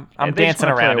go. Yeah, I'm dancing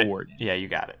around it. Yeah, you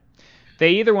got it.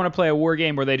 They either want to play a war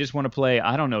game or they just want to play,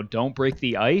 I don't know, Don't Break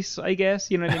the Ice, I guess.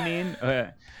 You know what I mean?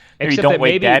 Except Don't that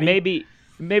Wake Daddy?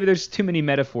 Maybe there's too many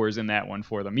metaphors in that one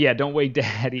for them. Yeah, Don't Wake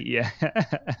Daddy. Yeah.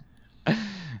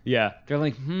 Yeah. They're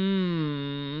like,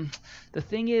 the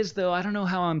thing is, though, I don't know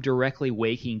how I'm directly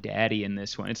waking Daddy in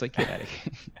this one. It's like, get out of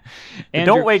here. The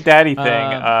Don't Wake Daddy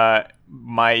thing,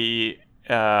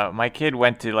 my kid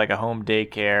went to like a home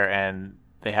daycare and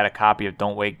they had a copy of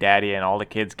Don't Wake Daddy and all the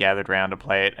kids gathered around to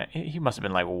play it. He must have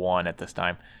been like 1 at this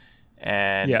time.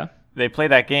 And they play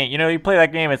that game. You play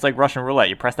that game, it's like Russian roulette.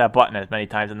 You press that button as many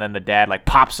times and then the dad like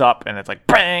pops up and it's like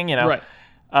bang,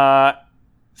 Right.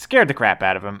 Scared the crap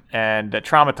out of him and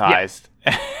traumatized.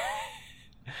 Yeah.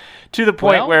 To the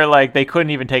point where like they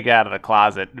couldn't even take it out of the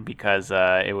closet because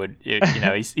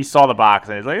he saw the box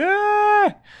and he's like,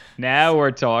 ah! Now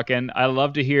we're talking. I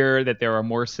love to hear that there are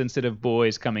more sensitive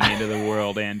boys coming into the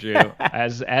world, Andrew.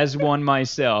 As one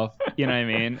myself, you know what I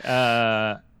mean?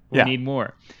 We need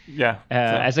more. Yeah.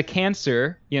 As a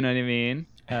Cancer, you know what I mean?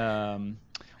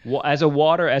 As a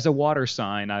water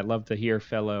sign, I love to hear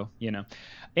fellow,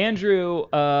 Andrew,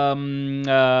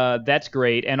 that's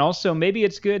great. And also, maybe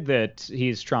it's good that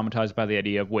he's traumatized by the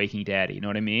idea of waking Daddy. You know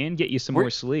what I mean? Get you some more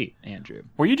sleep, Andrew.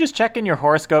 Were you just checking your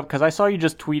horoscope? Because I saw you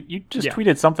just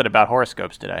tweeted something about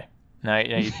horoscopes today. Now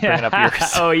you bringing up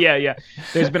yours. Oh, yeah.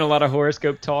 There's been a lot of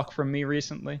horoscope talk from me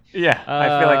recently. Yeah,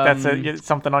 I feel like that's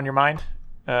something on your mind.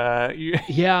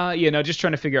 Yeah, just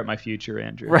trying to figure out my future,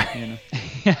 Andrew. Right.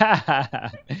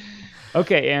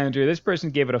 Okay, Andrew, this person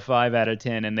gave it a 5 out of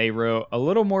 10, and they wrote, a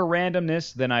little more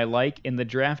randomness than I like in the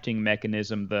drafting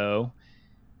mechanism, though.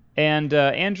 And,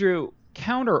 Andrew,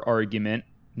 counter-argument,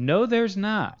 no, there's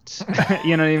not.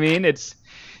 You know what I mean? It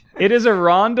is a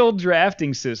rondel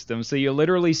drafting system, so you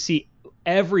literally see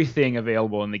everything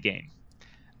available in the game.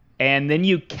 And then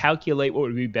you calculate what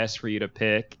would be best for you to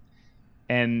pick.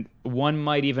 And one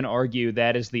might even argue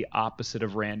that is the opposite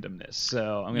of randomness.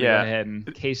 So I'm going to go ahead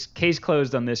and case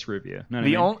closed on this review.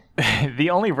 The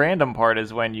only random part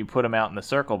is when you put them out in the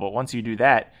circle. But once you do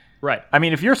that, right? I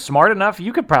mean, if you're smart enough,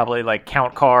 you could probably like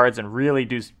count cards and really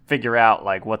figure out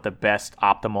like what the best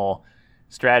optimal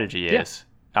strategy is.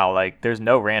 There's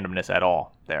no randomness at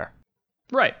all there.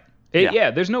 Right.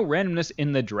 There's no randomness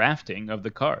in the drafting of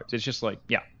the cards. It's just like,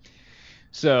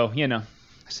 So, get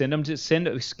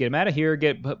them out of here.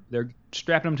 They're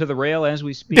strapping them to the rail as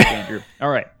we speak, Andrew. All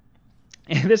right.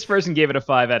 And this person gave it a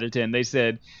 5 out of 10. They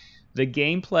said, The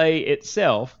gameplay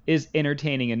itself is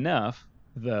entertaining enough,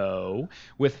 though,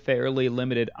 with fairly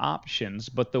limited options,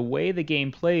 but the way the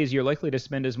game plays, you're likely to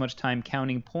spend as much time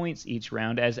counting points each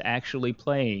round as actually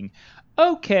playing.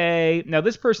 Okay, now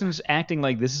this person's acting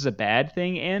like this is a bad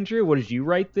thing, Andrew. What did you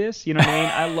write this? You know what I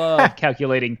mean? I love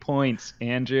calculating points,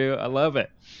 Andrew. I love it.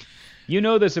 You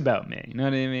know this about me. You know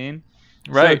what I mean?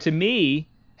 Right. So to me,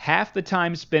 half the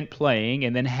time spent playing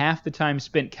and then half the time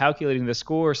spent calculating the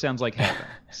score sounds like heaven.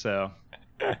 So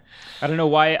I don't know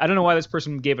why this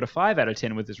person gave it a 5 out of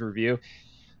 10 with this review.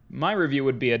 My review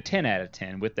would be a 10 out of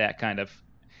 10 with that kind of,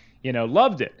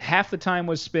 loved it. Half the time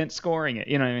was spent scoring it.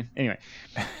 You know what I mean? Anyway,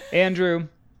 Andrew,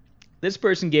 this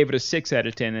person gave it a 6 out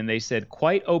of 10, and they said,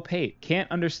 quite opaque. Can't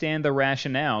understand the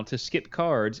rationale to skip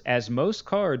cards, as most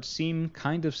cards seem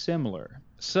kind of similar.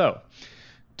 So,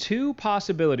 2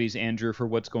 possibilities, Andrew, for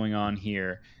what's going on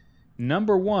here.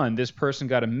 Number 1, this person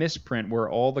got a misprint where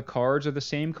all the cards are the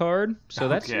same card. So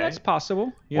that's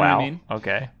possible. You know what I mean?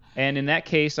 Okay. And in that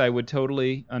case, I would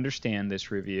totally understand this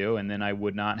review, and then I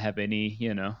would not have any,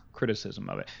 criticism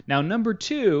of it. Now, number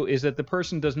 2 is that the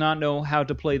person does not know how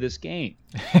to play this game.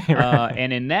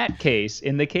 And in that case,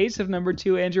 in the case of number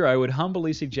 2, Andrew, I would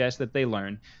humbly suggest that they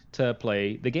learn to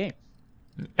play the game.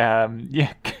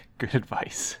 Yeah, good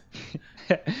advice.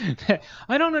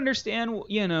 I don't understand,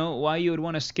 why you would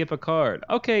want to skip a card.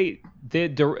 Okay,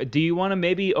 do you want to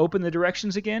maybe open the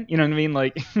directions again? You know what I mean?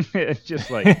 Like, it's just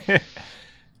like...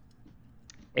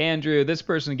 Andrew, this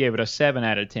person gave it a 7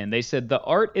 out of 10. They said, the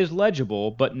art is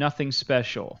legible, but nothing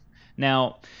special.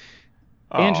 Now,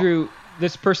 Andrew,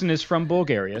 this person is from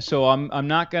Bulgaria, so I'm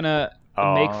not going to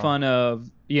make fun of,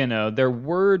 their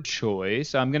word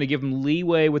choice. I'm going to give them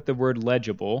leeway with the word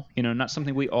legible, not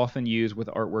something we often use with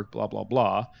artwork, blah, blah,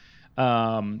 blah.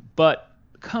 But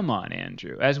come on,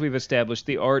 Andrew. As we've established,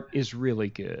 the art is really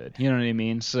good. You know what I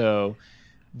mean? So...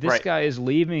 This guy is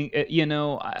leaving,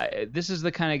 this is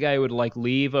the kind of guy who would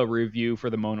leave a review for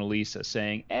the Mona Lisa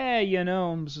saying, this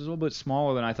is a little bit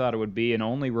smaller than I thought it would be and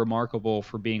only remarkable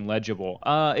for being legible.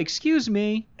 Excuse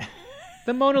me.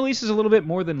 The Mona Lisa is a little bit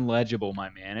more than legible, my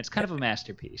man. It's kind of a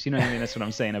masterpiece. You know what I mean? That's what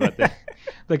I'm saying about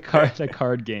the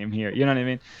card game here. You know what I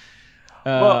mean?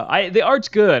 The art's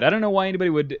good. I don't know why anybody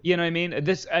would, you know what I mean?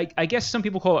 I guess some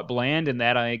people call it bland, and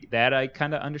that I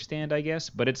kind of understand, I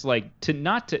guess. But it's like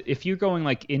if you're going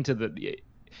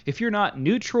if you're not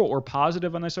neutral or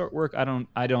positive on this artwork, I don't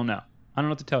know. I don't know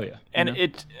what to tell you. And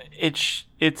it's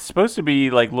supposed to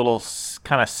be like little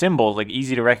kind of symbols, like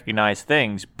easy to recognize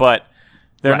things, but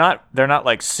they're not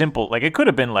like simple. Like it could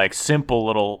have been like simple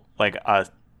little like a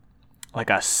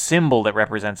symbol that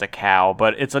represents a cow,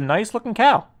 but it's a nice looking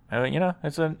cow.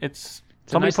 It's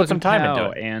somebody nice put some time cow,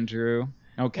 into it. Andrew.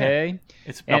 Okay. Yeah.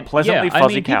 It's a pleasantly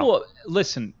fuzzy cow.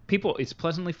 People, it's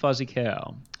pleasantly fuzzy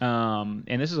cow.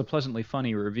 And this is a pleasantly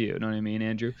funny review. You know what I mean,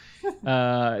 Andrew?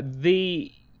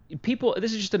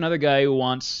 This is just another guy who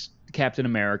wants Captain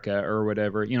America or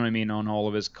whatever, you know what I mean, on all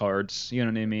of his cards. You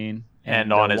know what I mean?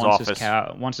 And on his office.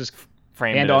 Wants his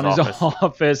framed and in on his office.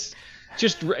 office.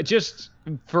 Just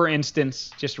for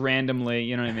instance, just randomly,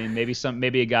 you know what I mean?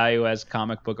 Maybe a guy who has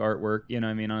comic book artwork, you know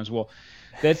what I mean, on his wall.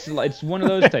 It's one of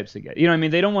those types of guys. You know what I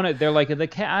mean? They don't want to. They're like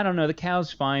I don't know. The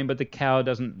cow's fine, but the cow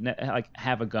doesn't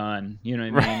have a gun. You know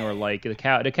what I mean? Or like the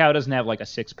cow doesn't have like a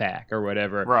 6-pack or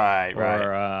whatever. Right.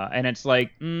 And it's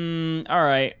like, all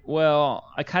right.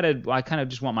 Well, I kind of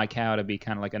just want my cow to be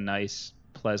kind of like a nice,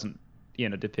 pleasant,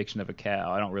 depiction of a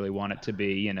cow. I don't really want it to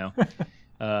be,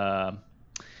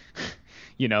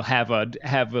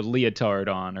 have a leotard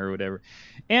on or whatever.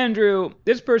 Andrew,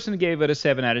 this person gave it a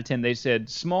 7 out of 10. They said,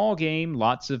 small game,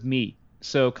 lots of meat.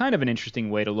 So kind of an interesting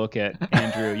way to look at,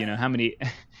 Andrew, how many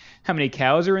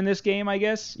cows are in this game, I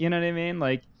guess. You know what I mean?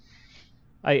 Like,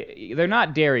 they're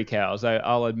not dairy cows,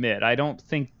 I'll admit. I don't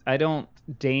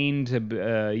deign to,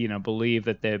 believe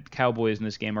that the cowboys in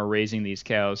this game are raising these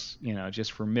cows,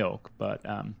 just for milk. But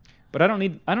I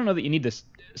don't know that you need to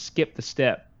skip the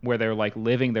step where they're like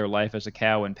living their life as a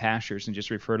cow in pastures and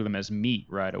just refer to them as meat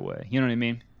right away. You know what I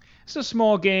mean? It's a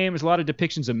small game. There's a lot of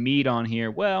depictions of meat on here.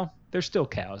 Well, they're still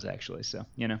cows actually, so,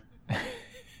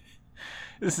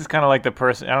 This is kind of like the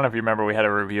person, I don't know if you remember, we had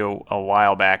a review a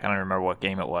while back, I don't remember what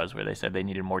game it was, where they said they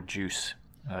needed more juice.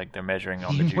 Like they're measuring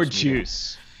on the juice. More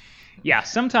juice. Yeah,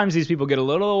 sometimes these people get a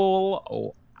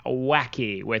little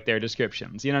wacky with their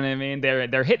descriptions. You know what I mean?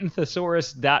 They're hitting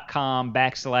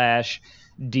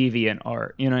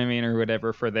thesaurus.com/DeviantArt, you know what I mean, or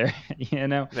whatever for their,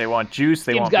 They want juice.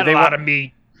 They want a lot of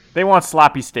meat. They want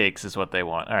sloppy steaks, is what they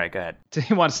want. All right, go ahead.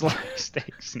 They want sloppy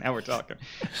steaks. Now we're talking.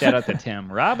 Shout out to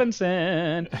Tim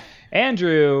Robinson.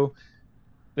 Andrew,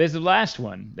 This is the last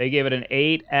one. They gave it an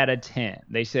 8 out of 10.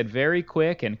 They said very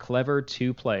quick and clever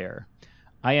 2-player.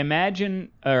 I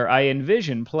envision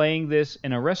playing this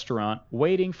in a restaurant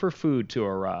waiting for food to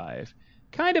arrive.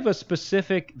 Kind of a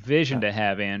specific vision to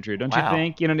have, Andrew, don't you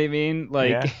think? You know what I mean?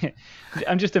 Like,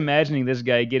 I'm just imagining this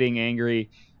guy getting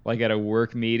angry, like at a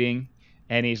work meeting,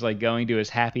 and he's like going to his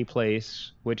happy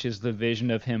place, which is the vision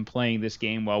of him playing this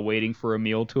game while waiting for a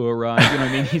meal to arrive. You know what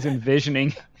I mean?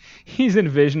 He's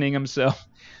envisioning himself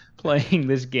playing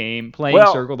this game, playing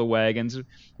Circle the Wagons,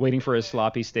 waiting for his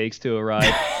sloppy steaks to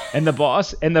arrive. And the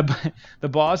boss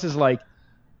is like,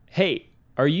 "Hey,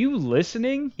 are you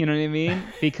listening?" You know what I mean?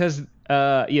 Because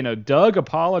Doug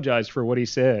apologized for what he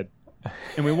said,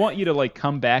 and we want you to like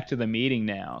come back to the meeting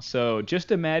now. So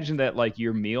just imagine that like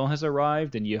your meal has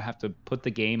arrived and you have to put the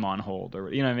game on hold,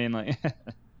 or you know what I mean? Like,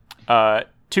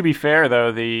 to be fair though,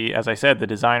 as I said, the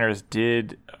designers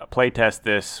did playtest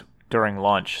this during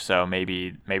lunch, so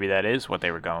maybe that is what they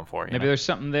were going for. Maybe there's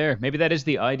something there. Maybe that is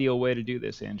the ideal way to do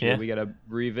this, Andrew. Yeah. We got to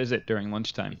revisit during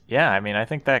lunchtime. Yeah, I mean, I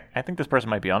think this person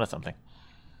might be onto something.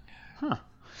 Huh.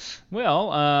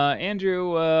 Well,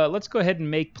 Andrew, let's go ahead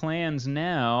and make plans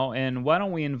now. And why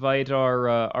don't we invite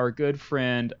our good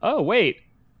friend? Oh, wait,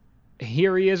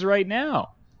 here he is right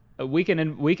now. We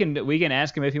can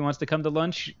ask him if he wants to come to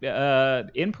lunch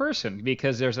in person,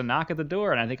 because there's a knock at the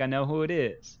door, and I think I know who it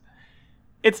is.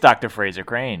 It's Dr. Fraser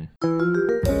Crane.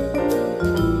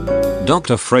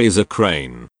 Dr. Fraser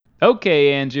Crane.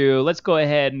 Okay, Andrew, let's go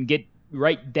ahead and get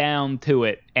right down to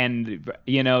it. And,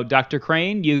 Dr.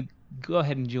 Crane, you go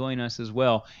ahead and join us as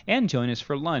well. And join us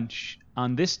for lunch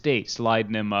on this date.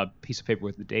 Sliding him a piece of paper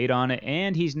with the date on it.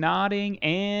 And he's nodding,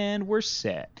 and we're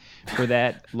set for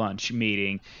that lunch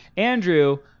meeting.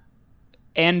 Andrew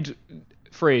and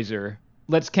Fraser,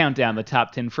 let's count down the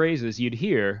top 10 phrases you'd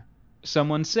hear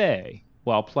someone say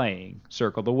while playing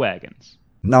Circle the Wagons.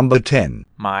 Number 10.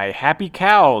 My happy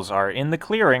cows are in the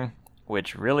clearing,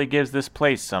 which really gives this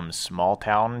place some small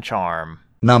town charm.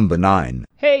 Number 9.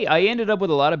 Hey, I ended up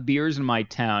with a lot of beers in my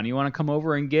town. You want to come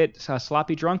over and get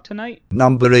sloppy drunk tonight?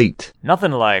 Number 8.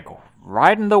 Nothing like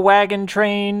riding the wagon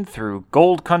train through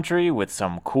gold country with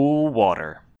some cool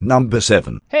water. Number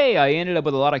 7. Hey, I ended up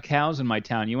with a lot of cows in my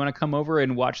town. You want to come over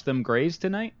and watch them graze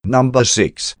tonight? Number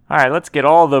 6. All right, let's get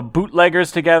all the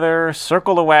bootleggers together,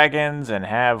 circle the wagons, and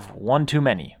have one too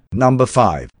many. Number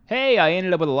 5. Hey, I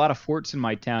ended up with a lot of forts in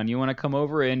my town. You want to come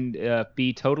over and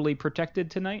be totally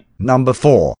protected tonight? Number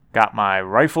 4. Got my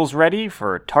rifles ready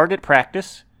for target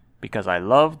practice because I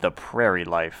love the prairie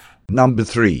life. Number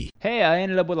 3. Hey, I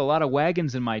ended up with a lot of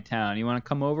wagons in my town. You want to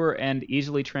come over and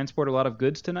easily transport a lot of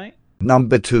goods tonight?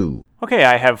 Number 2. Okay,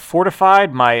 I have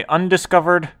fortified my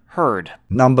undiscovered herd.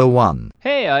 Number 1.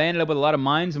 Hey, I ended up with a lot of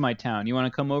mines in my town. You want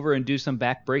to come over and do some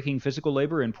back-breaking physical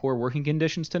labor in poor working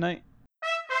conditions tonight?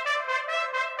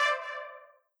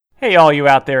 Hey, all you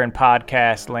out there in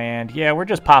podcast land. Yeah, we're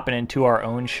just popping into our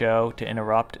own show to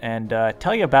interrupt and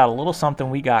tell you about a little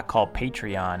something we got called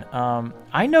Patreon.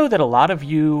 I know that a lot of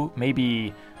you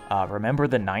maybe remember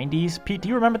the 90s. Pete, do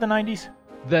you remember the 90s?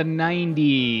 The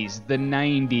 90s.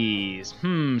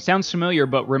 Sounds familiar,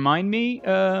 but remind me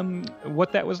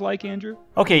what that was like, Andrew?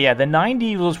 Okay, yeah, the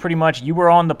 90s was pretty much you were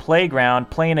on the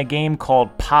playground playing a game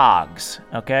called Pogs,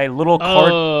 okay?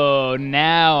 Oh,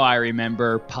 now I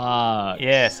remember Pogs.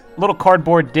 Yes, little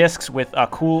cardboard discs with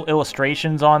cool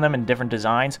illustrations on them and different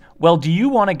designs. Well, do you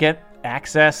want to get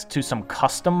access to some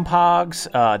custom Pogs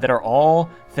that are all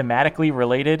thematically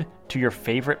related to your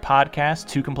favorite podcast,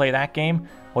 Two Can Play That Game?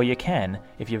 Well, you can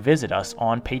if you visit us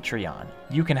on Patreon.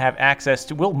 You can have access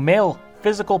to, we'll mail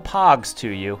physical Pogs to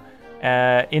you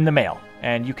in the mail,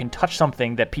 and you can touch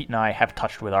something that Pete and I have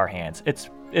touched with our hands. It's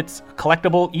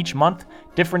collectible each month,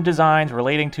 different designs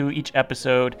relating to each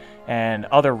episode, and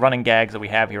other running gags that we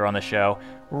have here on the show.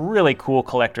 Really cool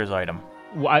collector's item.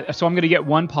 So I'm going to get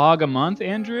one Pog a month,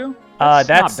 Andrew? That's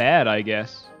not bad, I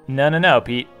guess. No,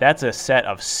 Pete. That's a set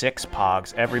of 6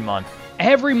 Pogs every month.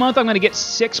 Every month I'm going to get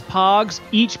 6 Pogs.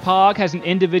 Each Pog has an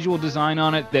individual design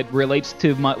on it that relates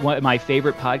to my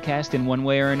favorite podcast in one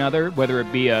way or another, whether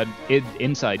it be an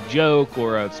inside joke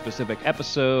or a specific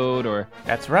episode or...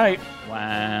 That's right.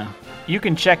 Wow. You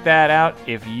can check that out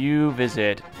if you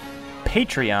visit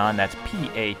Patreon. That's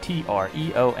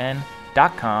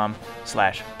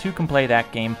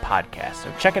patreon.com/2canplaythatgamepodcast.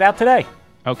 So check it out today.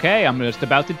 Okay, I'm just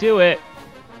about to do it.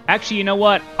 Actually, you know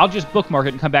what? I'll just bookmark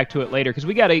it and come back to it later, because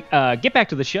we got to get back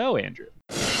to the show, Andrew.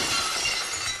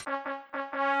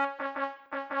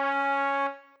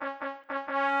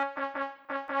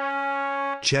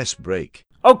 Chess break.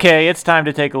 Okay, it's time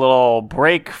to take a little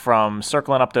break from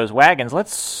circling up those wagons.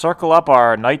 Let's circle up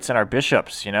our knights and our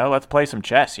bishops, Let's play some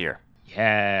chess here.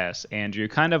 Yes, Andrew.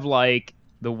 Kind of like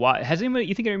has anybody?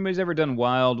 You think anybody's ever done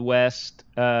Wild West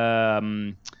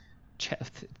themed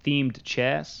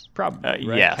chess? Probably,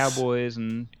 right? Yes. Cowboys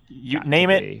and You got name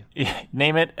to it, be.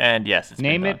 name it, and yes, it's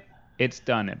Name been done. it. It's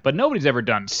done it. But nobody's ever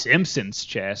done Simpsons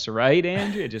chess, right,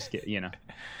 Andrew? Just get Yeah.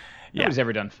 Nobody's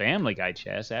ever done Family Guy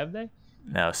chess, have they?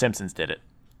 No, Simpsons did it.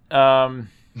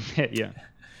 Yeah.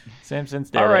 Simpsons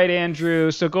did All it. right,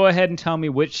 Andrew. So go ahead and tell me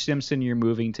which Simpson you're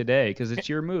moving today, because it's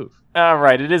your move. All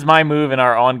right, it is my move in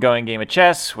our ongoing game of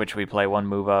chess, which we play one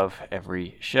move of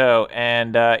every show.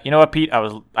 And you know what, Pete?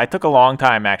 I took a long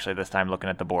time actually this time looking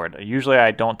at the board. Usually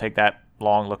I don't take that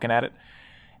long looking at it.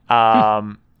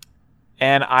 And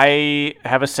I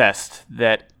have assessed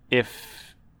that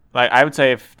I would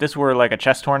say if this were like a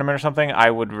chess tournament or something, I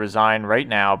would resign right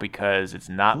now because it's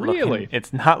not Really?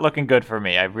 it's not looking good for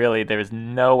me. There's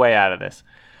no way out of this.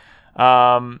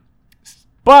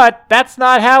 But that's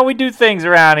not how we do things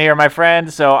around here, my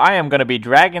friend. So I am going to be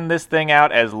dragging this thing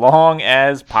out as long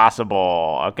as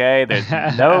possible. Okay? There's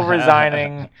no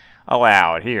resigning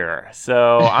allowed here.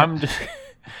 So I'm just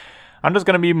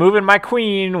going to be moving my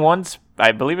queen once.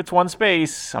 I believe it's one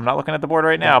space. I'm not looking at the board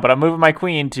right now, but I'm moving my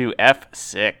queen to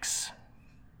F6.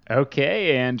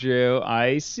 Okay, Andrew,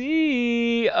 I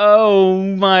see. Oh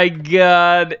my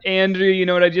God, Andrew, you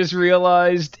know what I just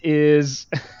realized is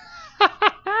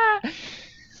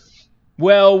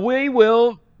well, we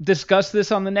will discuss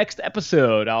this on the next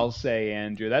episode, I'll say,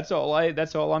 Andrew. That's all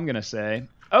I'm going to say.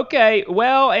 Okay,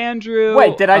 well, Andrew,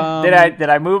 Wait, did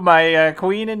I move my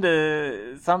queen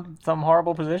into some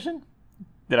horrible position?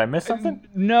 Did I miss something?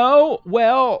 No.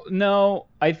 Well, no.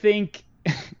 I think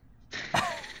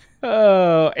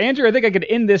Andrew, I think I could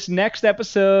end this next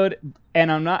episode,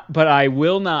 and I'm not, but I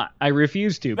will not. I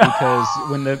refuse to because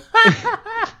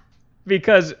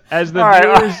because as the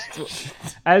viewers,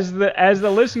 as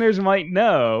the listeners might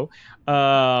know,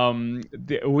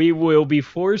 we will be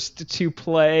forced to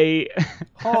play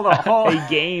Hold on. a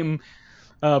game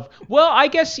of. Well, I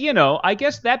guess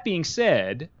that being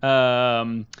said,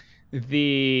 the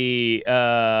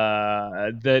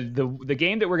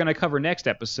game that we're going to cover next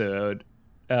episode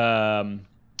would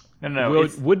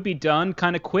be done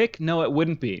kind of quick. No, it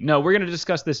wouldn't be. No, we're going to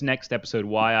discuss this next episode.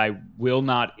 Why I will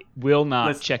not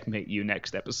checkmate you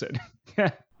next episode.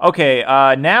 Okay,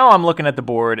 now I'm looking at the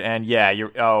board, and yeah,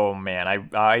 oh man,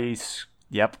 I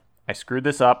screwed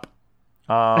this up.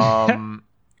 There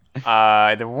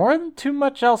wasn't too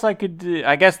much else I could do.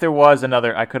 I guess there was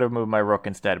I could have moved my rook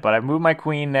instead, but I've moved my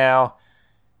queen now.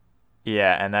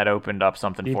 Yeah, and that opened up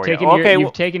something for you. Okay,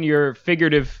 you've taken your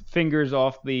figurative fingers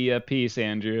off the piece,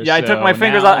 Andrew. Yeah, I took my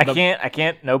fingers off. I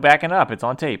can't. No backing up. It's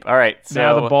on tape. All right. So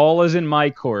now the ball is in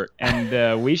my court,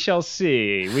 and we shall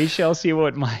see. We shall see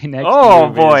what my next. Oh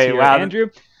move boy! is here, Wow, Andrew.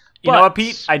 You know what,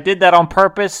 Pete? I did that on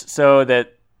purpose so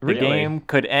that the Really? game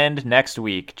could end next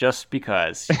week, just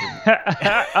because.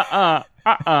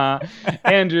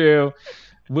 Andrew,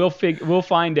 we'll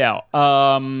find out.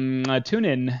 Tune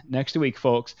in next week,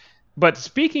 folks. But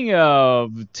speaking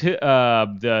of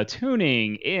the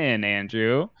tuning in,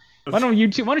 Andrew, why don't you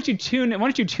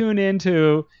tune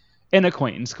into An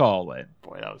Acquaintance Call In?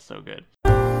 Boy, that was so good.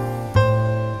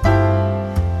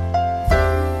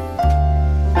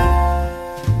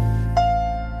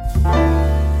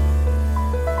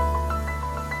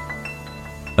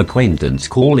 Acquaintance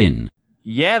Call In.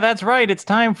 Yeah, that's right. It's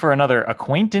time for another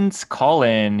acquaintance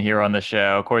call-in here on the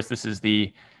show. Of course, this is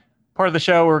the part of the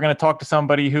show where we're going to talk to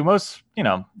somebody who a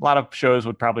lot of shows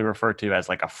would probably refer to as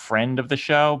like a friend of the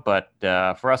show. But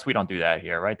for us, we don't do that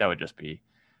here, right? That would just be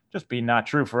not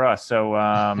true for us. So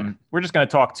we're just going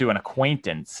to talk to an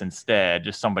acquaintance instead,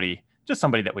 just somebody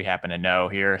that we happen to know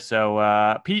here.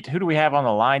 So Pete, who do we have on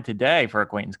the line today for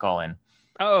acquaintance call-in?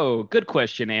 Oh, good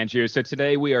question, Andrew. So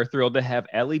today we are thrilled to have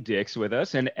Ellie Dix with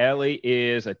us. And Ellie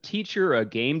is a teacher, a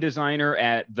game designer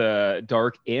at the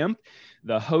Dark Imp,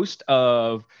 the host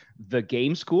of The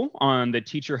Game School on the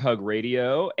Teacher Hug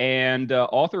Radio, and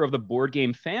author of the board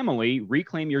game family,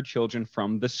 Reclaim Your Children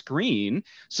from the Screen.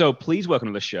 So please welcome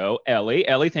to the show, Ellie.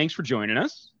 Ellie, thanks for joining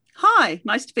us. Hi,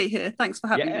 nice to be here. Thanks for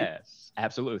having me. Yes,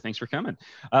 absolutely. Thanks for coming.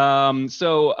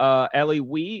 Ellie,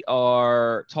 we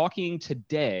are talking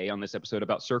today on this episode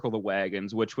about Circle the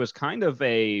Wagons, which was kind of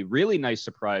a really nice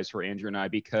surprise for Andrew and I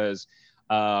because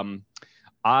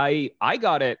I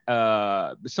got it.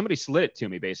 Somebody slid it to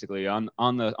me basically on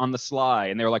the sly,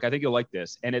 and they were like, "I think you'll like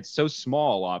this." And it's so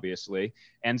small, obviously.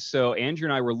 And so Andrew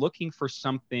and I were looking for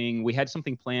something. We had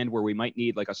something planned where we might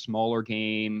need like a smaller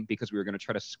game because we were going to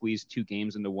try to squeeze 2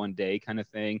 games into one day, kind of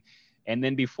thing. And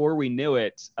then before we knew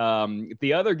it,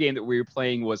 the other game that we were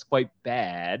playing was quite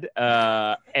bad.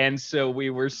 And so we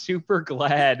were super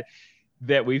glad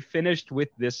that we finished with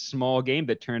this small game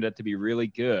that turned out to be really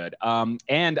good.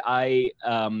 And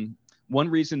one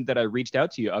reason that I reached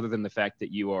out to you, other than the fact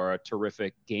that you are a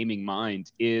terrific gaming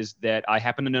mind, is that I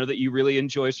happen to know that you really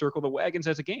enjoy Circle the Wagons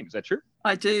as a game. Is that true?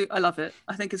 I do. I love it.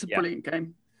 I think it's a brilliant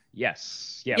game.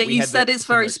 Yes. Yeah. Yeah, you said it's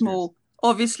very small.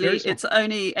 Obviously, Very small. it's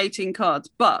only 18 cards,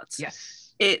 but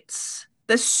Yes.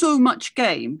 there's so much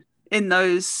game in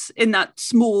that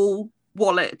small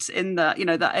wallet, in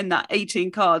that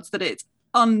 18 cards, that it's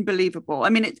unbelievable. I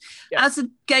mean, as a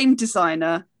game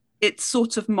designer, it's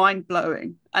sort of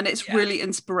mind-blowing, and it's really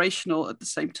inspirational at the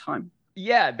same time.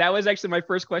 Yeah, that was actually my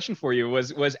first question for you,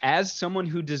 was as someone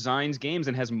who designs games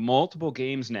and has multiple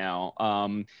games now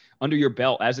under your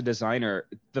belt as a designer,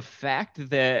 the fact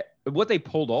that what they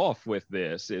pulled off with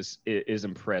this is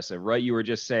impressive, right? You were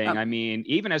just saying, I mean,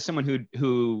 even as someone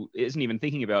who isn't even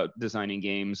thinking about designing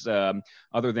games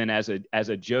other than as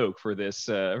a joke for this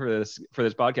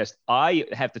podcast, I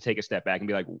have to take a step back and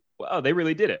be like, wow, they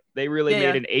really did it. They really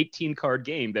made an 18 card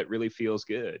game that really feels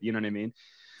good. You know what I mean?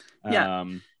 Yeah,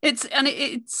 it's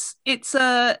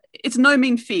no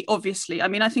mean feat, obviously. I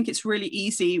mean, I think it's really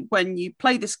easy when you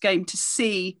play this game to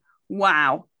see,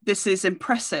 wow, this is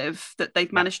impressive that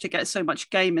they've managed to get so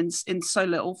much game in so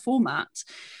little format.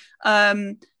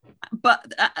 But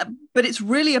it's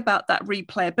really about that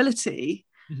replayability.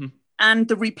 Mm-hmm. And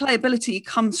the replayability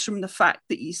comes from the fact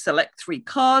that you select 3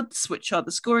 cards, which are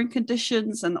the scoring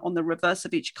conditions, and on the reverse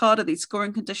of each card are these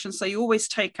scoring conditions. So you always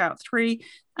take out 3,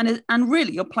 and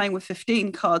really you're playing with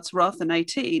 15 cards rather than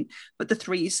 18, but the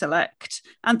 3 you select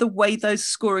and the way those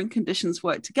scoring conditions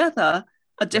work together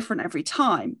are different every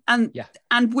time. And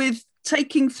with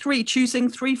choosing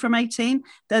 3 from 18,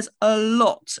 there's a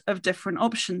lot of different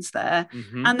options there.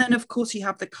 Mm-hmm. And then of course you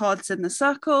have the cards in the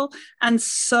circle, and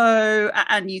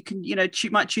you can,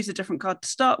 might choose a different card to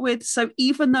start with. So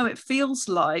even though it feels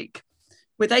like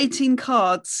with 18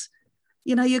 cards,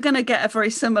 you're going to get a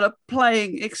very similar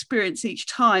playing experience each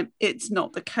time, it's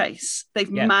not the case.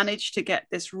 They've managed to get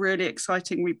this really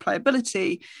exciting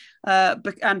replayability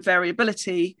and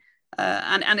variability,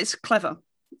 and it's clever.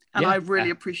 And I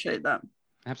really appreciate that.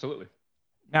 Absolutely.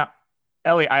 Now,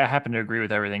 Ellie, I happen to agree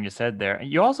with everything you said there.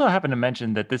 You also happen to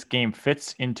mention that this game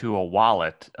fits into a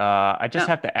wallet. I just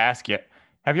have to ask you,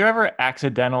 have you ever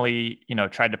accidentally,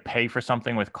 tried to pay for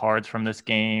something with cards from this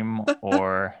game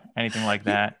or anything like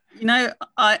that?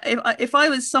 If I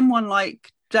was someone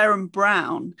like Darren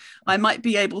Brown, I might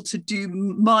be able to do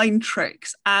mind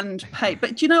tricks and pay.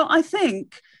 But, I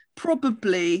think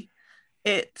probably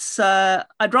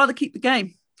I'd rather keep the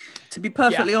game, to be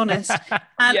perfectly honest.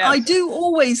 And I do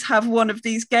always have one of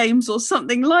these games or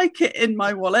something like it in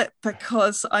my wallet,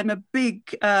 because I'm a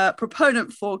big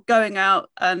proponent for going out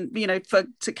and,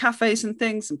 to cafes and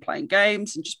things and playing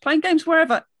games, and just playing games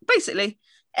wherever. Basically,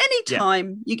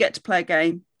 anytime you get to play a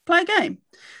game, play a game.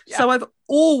 Yeah. So I've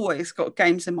always got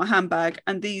games in my handbag,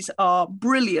 and these are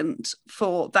brilliant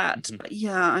for that. Mm-hmm. But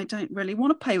I don't really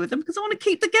want to pay with them because I want to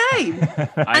keep the game.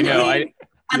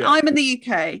 I'm in the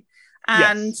UK,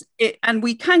 and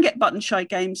we can get Button Shy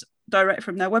games direct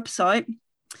from their website,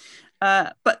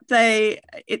 but they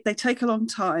take a long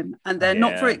time, and they're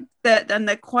not very.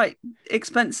 They're quite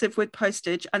expensive with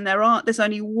postage, and there's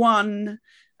only one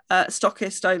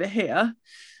stockist over here,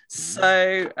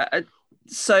 so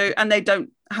and they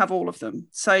don't have all of them.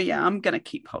 So I'm going to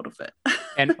keep hold of it.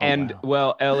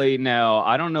 Well, Ellie, now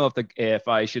I don't know if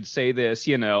I should say this,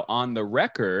 on the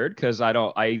record, because I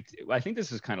think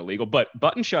this is kind of legal, but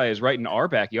Button Shy is right in our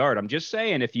backyard. I'm just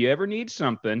saying, if you ever need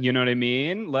something, you know what I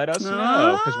mean, let us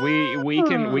know, because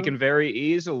we can very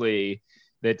easily.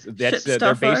 They're based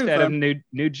out of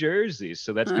New Jersey,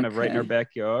 so that's kind of right in our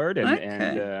backyard,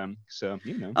 and so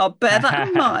I'll bear that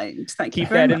in mind. Thank you.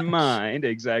 Keep that in mind,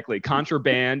 exactly.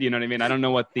 Contraband, you know what I mean. I don't know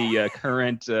what the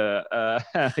current,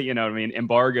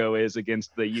 embargo is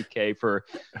against the UK for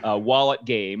wallet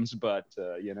games, but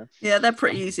Yeah, they're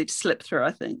pretty easy to slip through,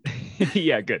 I think.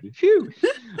 Yeah, good. Phew.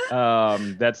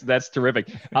 That's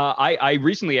terrific. I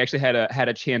recently actually had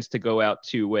a chance to go out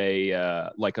to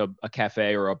a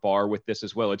cafe or a bar with this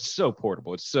as well. It's so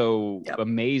portable. It's so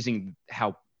amazing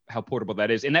how portable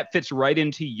that is, and that fits right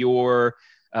into your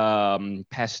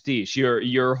pastiche,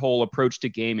 your whole approach to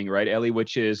gaming, right, Ellie?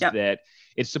 Which is that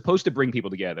it's supposed to bring people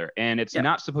together, and it's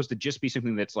not supposed to just be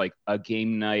something that's like a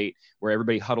game night where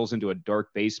everybody huddles into a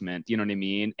dark basement. You know what I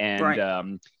mean?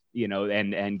 And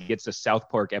and gets a South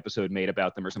Park episode made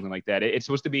about them or something like that. It's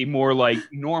supposed to be more like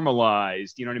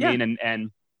normalized. You know what I mean?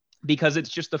 And because it's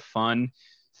just a fun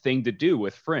thing to do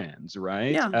with friends,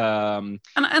 right? And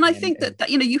I think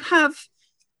that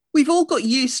we've all got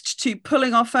used to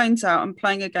pulling our phones out and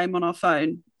playing a game on our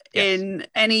phone in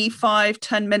any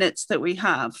 5-10 minutes that we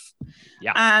have.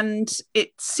 Yeah. And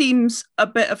it seems a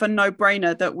bit of a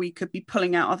no-brainer that we could be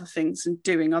pulling out other things and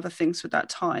doing other things with that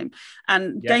time.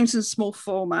 And games in small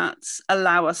formats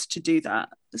allow us to do that.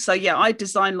 So yeah, I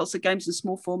design lots of games in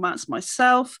small formats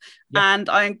myself, and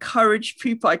I encourage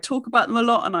people, I talk about them a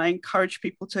lot, and I encourage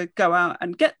people to go out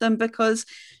and get them, because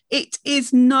it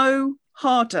is no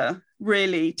harder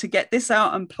really to get this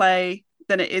out and play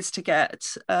than it is to get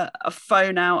a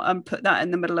phone out and put that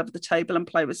in the middle of the table and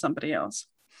play with somebody else.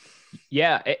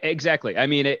 Yeah, exactly. I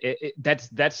mean,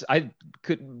 that's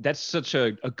such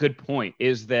a good point,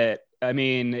 is that, I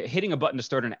mean, hitting a button to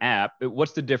start an app,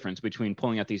 what's the difference between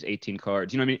pulling out these 18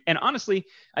 cards? You know what I mean? And honestly,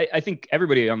 I think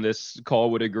everybody on this call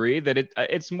would agree that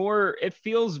it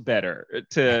feels better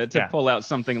to pull out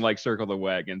something like Circle the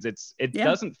Wagons. It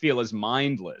doesn't feel as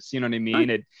mindless. You know what I mean?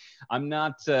 Right. I'm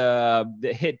not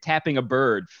tapping a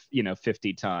bird,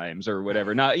 50 times or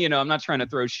whatever. Not, I'm not trying to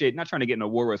throw shit, not trying to get in a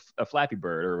war with a Flappy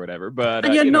Bird or whatever. But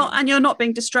and you're not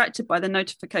being distracted by the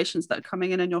notifications that are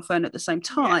coming in your phone at the same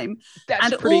time. Yeah,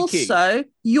 that's and pretty also, key.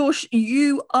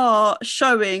 you are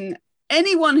showing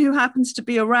anyone who happens to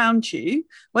be around you,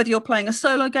 whether you're playing a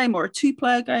solo game or a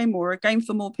 2-player game or a game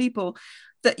for more people,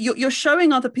 that you're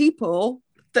showing other people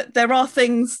that there are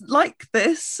things like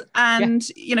this, and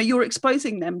you're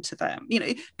exposing them to them.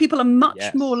 People are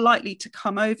much more likely to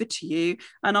come over to you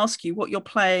and ask you what you're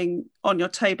playing on your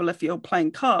table if you're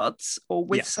playing cards or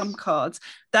with some cards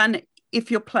than if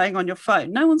you're playing on your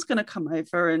phone. No one's going to come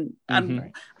over and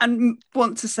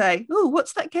want to say, oh,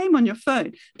 what's that game on your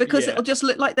phone? Because it'll just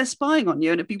look like they're spying on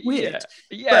you and it'd be weird.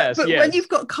 But when you've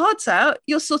got cards out,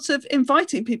 you're sort of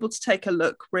inviting people to take a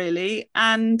look, really.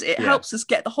 And it helps us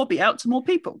get the hobby out to more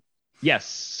people. Yes,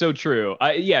 so true.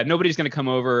 Nobody's going to come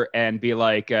over and be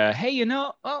like, hey, it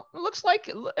looks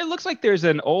like there's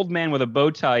an old man with a bow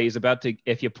tie. He's about to,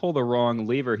 if you pull the wrong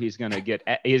lever, he's going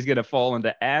to fall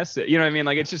into acid. You know what I mean?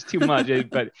 Like, it's just too much.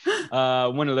 But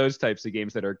one of those types of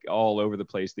games that are all over the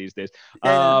place these days.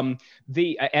 I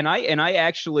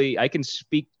can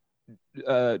speak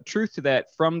truth to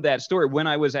that from that story. When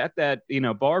I was at that,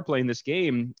 bar playing this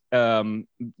game,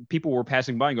 people were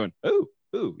passing by and going, ooh,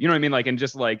 you know what I mean? Like, and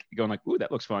just like going like, ooh,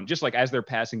 that looks fun. Just like as they're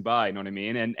passing by, you know what I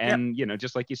mean? And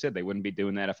just like you said, they wouldn't be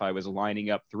doing that if I was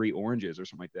lining up 3 oranges or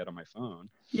something like that on my phone.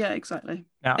 Yeah, exactly.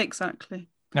 Exactly.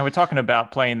 Now we're talking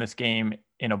about playing this game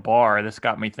in a bar. This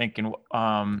got me thinking,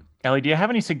 Ellie, do you have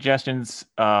any suggestions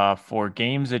for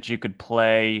games that you could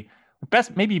play?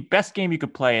 Best game you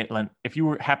could play if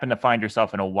you happen to find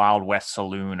yourself in a Wild West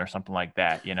saloon or something like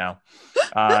that, sticking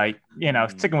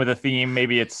with a theme,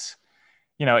 maybe it's,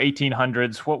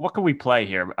 1800s. What could we play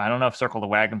here? I don't know if Circle the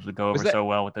Wagons would go over so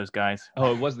well with those guys.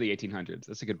 Oh, it was the 1800s.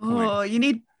 That's a good point. Oh, you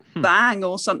need Bang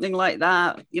or something like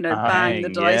that. Bang the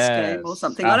dice game or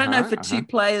something. I don't know for 2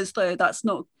 players though.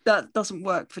 That doesn't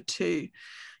work for 2.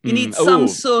 You need some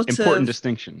sort of important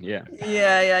distinction. Yeah.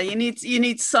 Yeah. You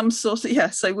need some sort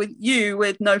of So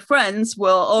with no friends,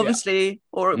 well, obviously,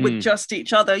 or with just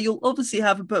each other, you'll obviously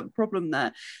have a bit of a problem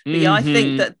there. But I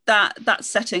think that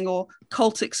setting, or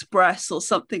Colt Express or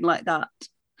something like that.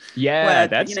 Yeah, where,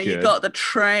 that's good. You've got the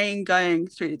train going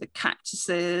through the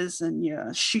cactuses and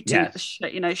you're shooting at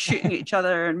the shooting each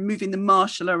other and moving the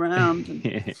marshal around.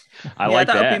 And, I like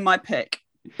that. That would be my pick.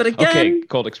 But again,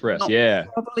 Colt Express,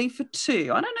 probably for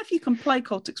 2. I don't know if you can play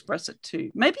Colt Express at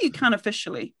 2. Maybe you can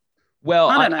officially. Well,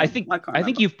 I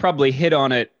think you've probably hit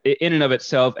on it in and of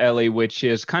itself, Ellie, which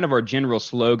is kind of our general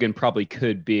slogan probably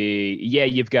could be,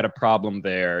 you've got a problem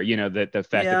there. That the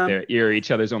fact that you're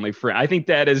each other's only friend. I think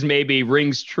that is maybe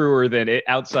rings truer than it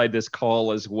outside this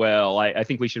call as well. I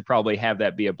think we should probably have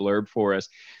that be a blurb for us.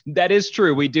 That is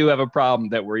true. We do have a problem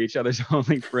that we're each other's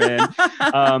only friend.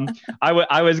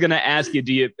 I was going to ask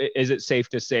you, is it safe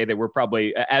to say that we're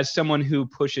probably, as someone who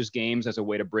pushes games as a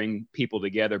way to bring people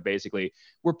together, basically,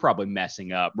 we're probably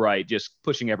messing up, right? Just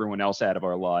pushing everyone else out of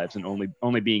our lives and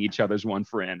only being each other's one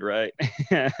friend, right?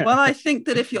 Well, I think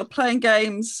that if you're playing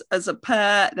games as a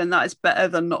pair, then that is better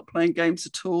than not playing games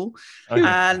at all. Okay.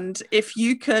 And if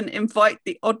you can invite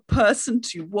the odd person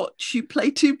to watch you play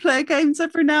 2-player games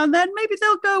every now and then, maybe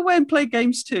they'll go away and play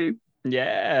games too.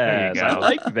 Yeah, I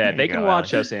like that. They can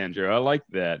watch us, Andrew. I like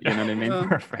that. You know what I mean?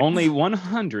 Perfect. Only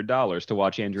 $100 to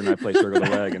watch Andrew and I play Circle the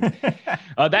Wagon.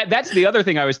 That's the other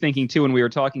thing I was thinking too when we were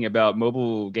talking about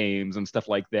mobile games and stuff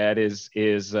like that. Is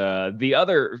the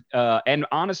other and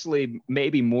honestly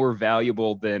maybe more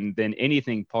valuable than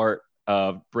anything part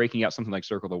of breaking out something like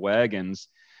Circle the Wagons.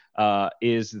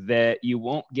 is that you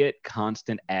won't get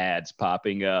constant ads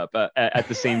popping up at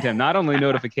the same time. Not only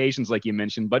notifications, like you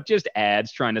mentioned, but just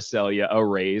ads trying to sell you a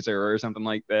razor or something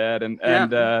like that. And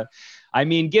I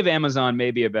mean, give Amazon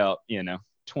maybe about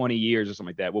 20 years or something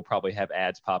like that, we'll probably have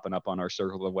ads popping up on our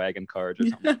Circle the Wagon cards or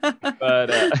something.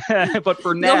 But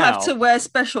for now, you'll have to wear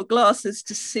special glasses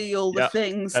to see all the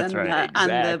things, and right.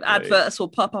 And the adverts will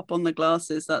pop up on the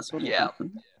glasses. That's what will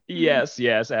happen. Yes,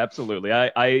 absolutely.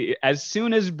 I as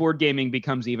soon as board gaming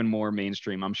becomes even more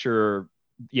mainstream, I'm sure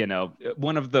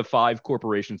one of the 5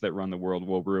 corporations that run the world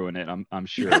will ruin it. I'm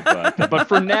sure, but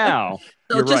for now,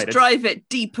 they'll just drive it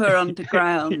deeper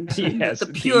underground. Yes, the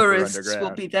purists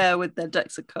will be there with their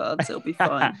decks of cards. It'll be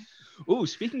fine. Oh,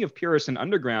 speaking of purists and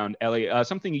underground, Ellie,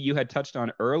 something you had touched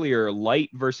on earlier, light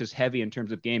versus heavy in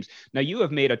terms of games. Now, you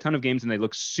have made a ton of games and they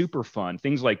look super fun.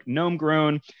 Things like Gnome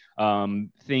Grown,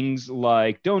 things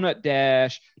like Donut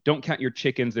Dash, Don't Count Your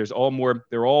Chickens.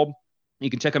 They're all. You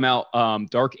can check them out.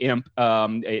 Dark Imp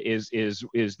is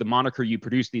the moniker you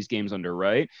produce these games under,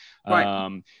 right?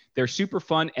 Right. They're super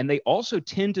fun, and they also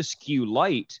tend to skew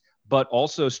light, but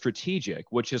also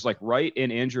strategic, which is like right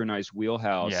in Andrew and I's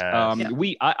wheelhouse. Yes.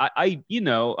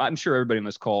 I'm sure everybody on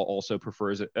this call also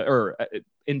prefers or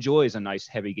enjoys a nice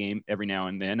heavy game every now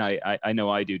and then. I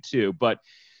know I do too, but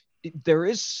there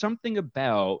is something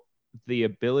about the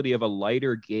ability of a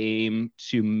lighter game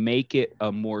to make it a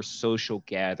more social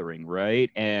gathering, right?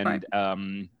 And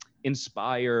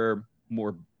inspire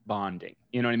more bonding.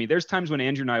 You know what I mean? There's times when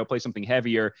Andrew and I will play something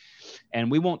heavier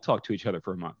and we won't talk to each other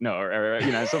for a month. No, or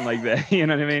something like that. You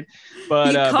know what I mean? But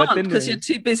you can't, but then because you're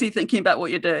too busy thinking about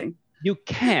what you're doing. You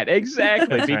can't,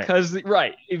 exactly, because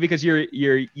because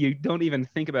you don't even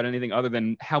think about anything other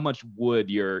than how much wood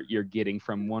you're getting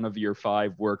from one of your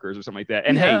 5 workers or something like that.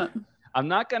 And hey, I'm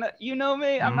not gonna,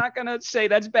 I'm not gonna say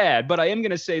that's bad, but I am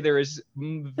gonna say there's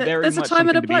much a time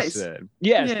and a to place. Be said.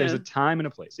 Yes, there's a time and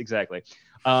a place, exactly.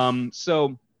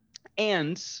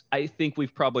 And I think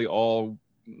we've probably all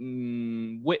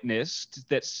witnessed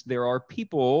that there are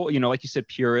people, like you said,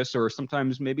 purists, or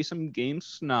sometimes maybe some game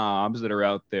snobs that are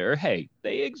out there. Hey,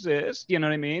 they exist. You know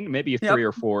what I mean? Maybe 3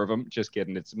 or 4 of them. Just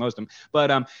kidding. It's most of them.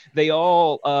 But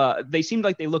they seem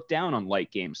like they look down on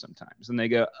light games sometimes, and they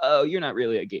go, "Oh, you're not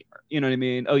really a gamer." You know what I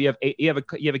mean? Oh, you have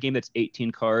a game that's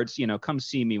 18 cards. Come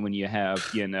see me when you have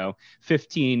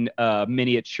 15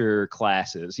 miniature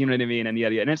classes. You know what I mean? And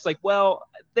and it's like, well,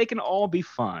 they can all be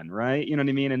fun, right? You know what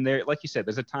I mean? And there, like you said,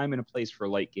 there's a time and a place for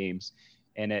light games,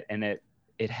 and it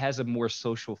has a more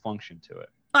social function to it.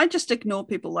 I just ignore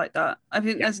people like that. I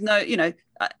think there's no,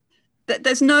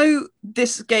 there's no,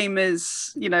 this game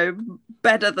is,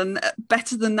 better than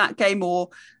that game, or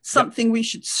something we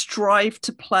should strive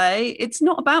to play. It's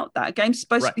not about that. Gaming's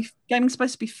supposed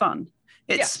to be fun.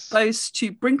 It's supposed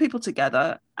to bring people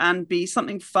together and be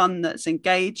something fun that's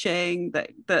engaging,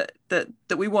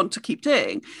 that we want to keep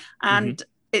doing. And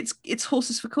it's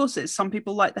horses for courses. Some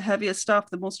people like the heavier stuff,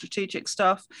 the more strategic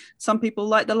stuff. Some people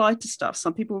like the lighter stuff.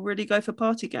 Some people really go for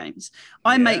party games.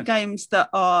 I make games that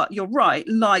are, you're right,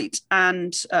 light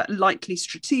and lightly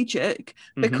strategic,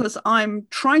 because I'm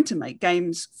trying to make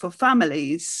games for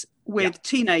families with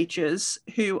teenagers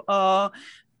who are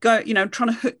trying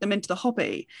to hook them into the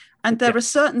hobby. And there are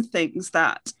certain things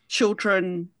that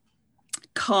children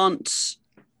can't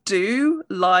do,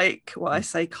 like, well, I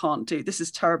say can't do, this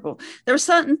is terrible. There are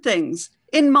certain things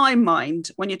in my mind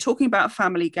when you're talking about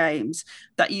family games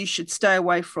that you should stay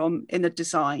away from in the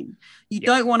design. You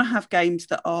don't want to have games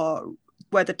that are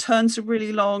where the turns are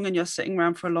really long and you're sitting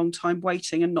around for a long time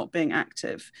waiting and not being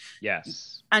active.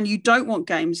 Yes. And you don't want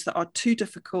games that are too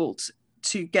difficult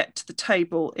to get to the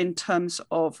table in terms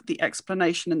of the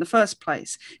explanation in the first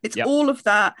place. It's all of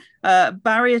that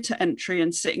barrier to entry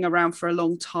and sitting around for a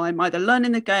long time, either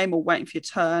learning the game or waiting for your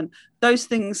turn. Those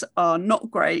things are not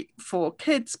great for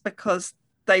kids because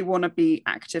they want to be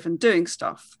active and doing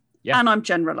stuff. And I'm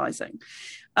generalizing.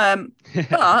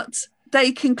 But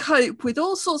they can cope with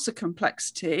all sorts of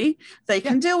complexity. They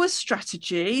can deal with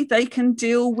strategy. They can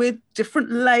deal with different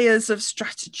layers of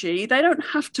strategy. They don't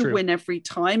have to win every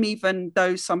time, even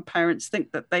though some parents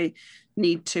think that they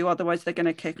need to, otherwise they're going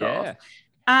to kick off.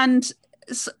 And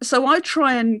so I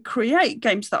try and create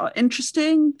games that are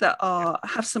interesting, that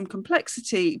have some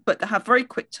complexity, but that have very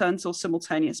quick turns or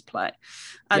simultaneous play.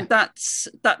 And that's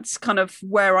kind of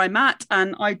where I'm at.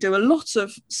 And I do a lot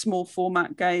of small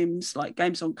format games, like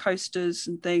games on coasters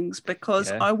and things,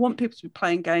 because I want people to be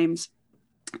playing games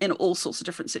in all sorts of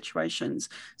different situations.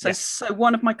 So, Yeah. so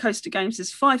one of my coaster games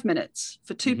is 5 minutes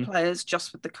for 2 Mhm. players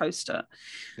just with the coaster.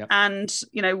 Yep. And,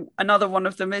 another one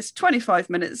of them is 25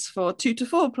 minutes for 2 to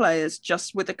 4 players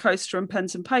just with a coaster and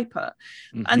pens and paper.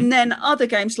 Mhm. And then other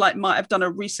games like I've done a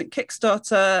recent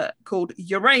Kickstarter called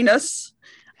Uranus.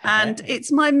 And Hey.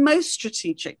 it's my most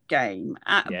strategic game,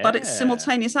 but it's Yeah.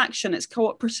 simultaneous action. It's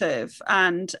cooperative,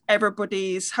 and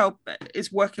everybody's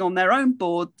is working on their own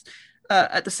board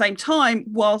at the same time,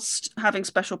 whilst having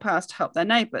special powers to help their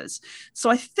neighbours. So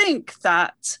I think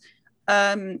that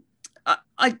I'm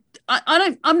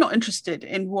not interested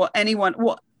in what anyone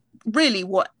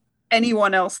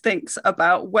else thinks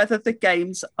about whether the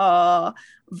games are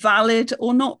valid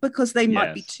or not, because they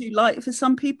might be Yes. too light for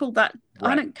some people. That I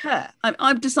Right. don't care.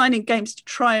 I'm designing games to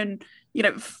try and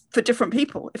for different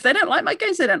people. If they don't like my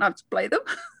games, they don't have to play them.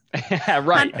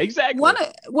 Right, And exactly.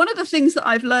 One of the things that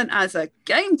I've learned as a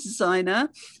game designer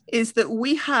is that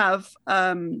we have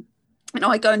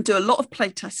I go and do a lot of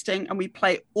playtesting, and we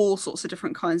play all sorts of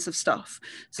different kinds of stuff.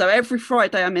 So every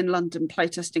Friday I'm in London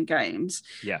playtesting games,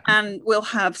 Yeah. and we'll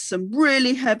have some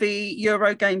really heavy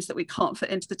Euro games that we can't fit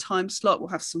into the time slot. We'll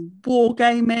have some war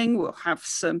gaming, we'll have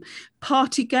some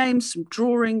party games, some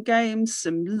drawing games,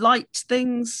 some light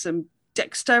things, some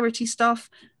dexterity stuff,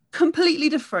 completely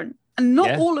different. And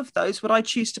not Yeah. all of those would I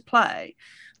choose to play,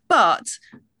 but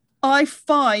I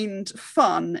find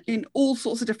fun in all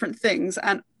sorts of different things,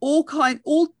 and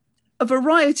a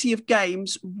variety of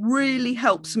games really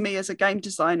helps me as a game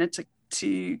designer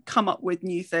to come up with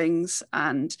new things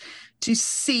and to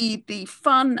see the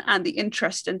fun and the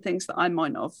interest in things that I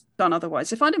might not have done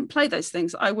otherwise. If I didn't play those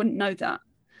things, I wouldn't know that.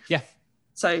 Yeah.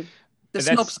 So the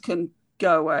That's- snobs can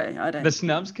go away. I don't. The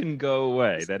snubs can go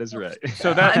away. That is right.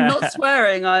 So that I'm not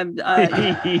swearing. I'm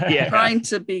Yeah. trying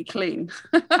to be clean.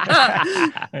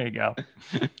 there you go.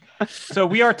 So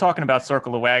we are talking about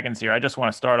Circle of Wagons here. I just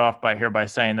want to start off by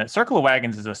saying that Circle of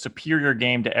Wagons is a superior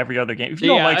game to every other game. If you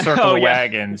don't Yeah. like Circle Oh, of yeah.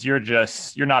 Wagons, you're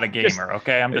not a gamer.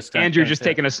 Okay, I'm just Andrew just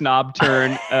taking a snob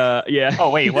turn. Yeah. Oh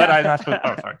wait, what? I'm not supposed.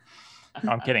 Oh, sorry.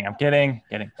 No, I'm kidding.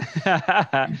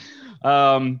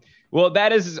 Well,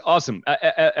 that is awesome,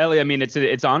 Ellie. I mean,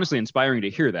 it's honestly inspiring to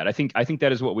hear that. I think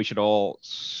that is what we should all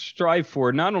strive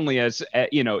for, not only as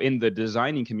in the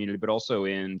designing community, but also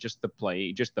in just the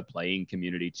playing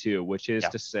community too. Which is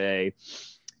to say,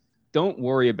 don't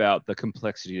worry about the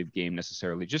complexity of the game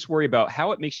necessarily. Just worry about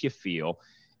how it makes you feel,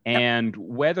 and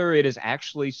whether it is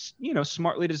actually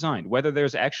smartly designed, whether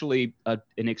there's actually an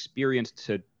experience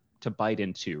to bite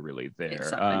into really there.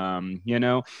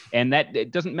 Exactly. And that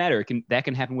it doesn't matter. That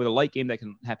can happen with a light game, that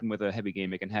can happen with a heavy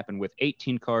game, it can happen with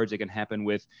 18 cards, it can happen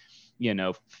with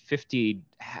 50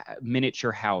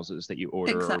 miniature houses that you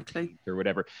order Exactly. or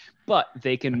whatever, but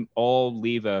they can all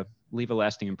leave a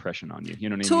lasting impression on you. You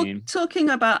know what I mean? Talking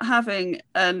about having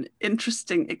an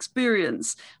interesting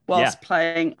experience whilst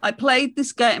playing, I played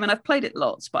this game, and I've played it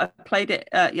lots, but I played it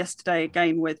yesterday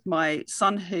again with my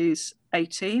son, who's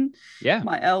 18,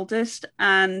 my eldest,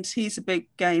 and he's a big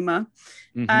gamer.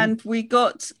 Mhm. And we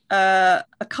got a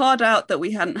card out that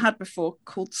we hadn't had before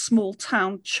called Small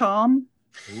Town Charm.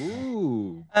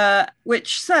 Ooh.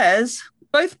 Which says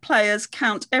both players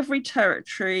count every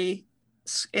territory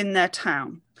in their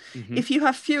town. Mhm. If you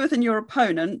have fewer than your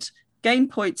opponent, gain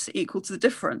points equal to the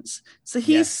difference. So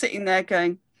he's sitting there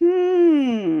going,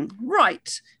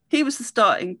 right. He was the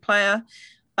starting player,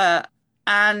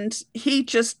 and he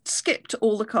just skipped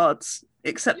all the cards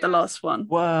except the last one.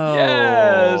 Whoa!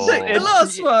 Yes, The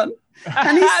last one.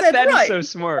 And he said, that is right, so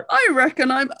smart. I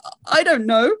reckon I don't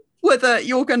know whether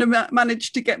you're going to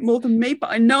manage to get more than me, but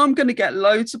I know I'm going to get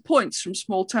loads of points from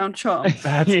Small Town Charm.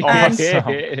 That's And-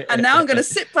 awesome. And now I'm going to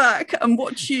sit back and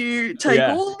watch you take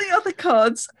Yeah. all the other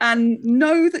cards and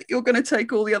know that you're going to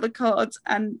take all the other cards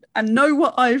and know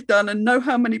what I've done and know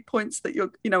how many points that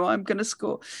I'm going to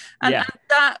score. And, Yeah. and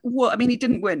that, he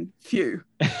didn't win, few.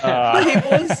 But he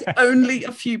was only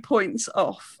a few points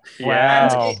off.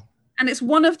 Wow. And it's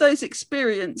one of those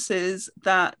experiences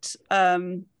that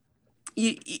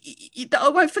that I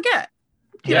won't forget.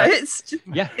 You know, it's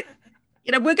Yeah.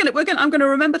 I'm going to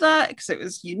remember that because it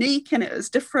was unique and it was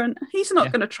different. He's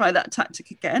not going to try that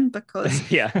tactic again because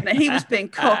he was being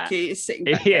cocky, he's sitting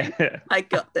back going, I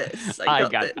got this.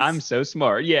 This. I'm so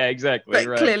smart. Yeah, exactly. But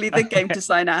right. clearly the game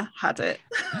designer had it.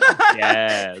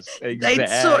 Yes, exactly.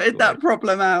 They'd sorted that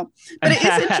problem out. But it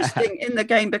is interesting in the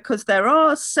game because there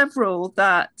are several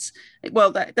there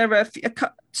are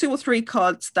 2 or 3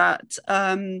 cards that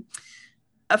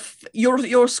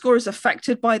your score is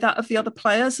affected by that of the other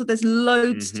players. So there's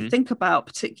loads to think about,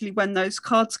 particularly when those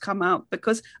cards come out,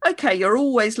 because, okay, you're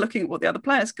always looking at what the other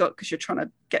players got because you're trying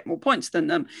to get more points than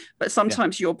them. But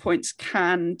sometimes your points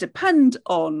can depend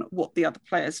on what the other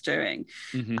player's doing.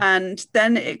 And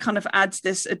then it kind of adds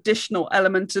this additional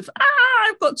element of,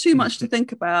 I've got too much to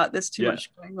think about. There's too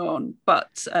much going on.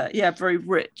 But very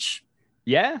rich.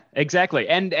 Yeah, exactly.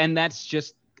 And that's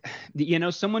just,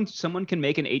 someone can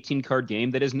make an 18 card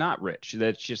game that is not rich,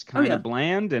 that's just kind of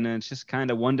bland, and it's just kind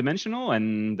of one dimensional,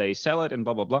 and they sell it and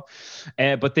blah, blah, blah.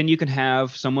 But then you can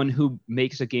have someone who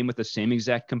makes a game with the same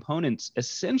exact components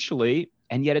essentially,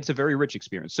 and yet it's a very rich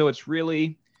experience. So it's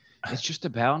just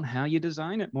about how you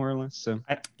design it, more or less. So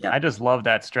I just love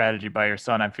that strategy by your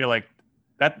son. I feel like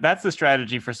that's the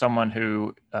strategy for someone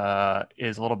who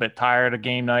is a little bit tired of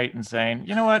game night and saying,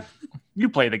 you know what, you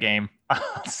play the game.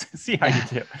 See how you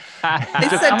do.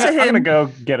 I'm going to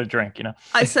go get a drink,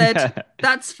 I said,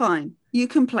 that's fine. You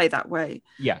can play that way.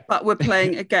 Yeah. But we're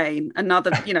playing a game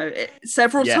another,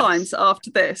 several times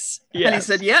after this. Yes. And he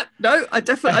said, yep, no,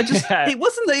 it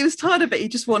wasn't that he was tired of it. He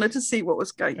just wanted to see what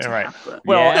was going to happen.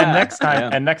 Well,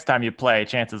 and next time you play,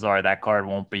 chances are that card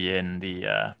won't be in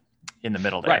the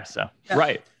middle there. Right. So. Yeah.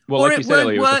 Right. Well, like you said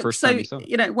earlier, it was the first time you saw it.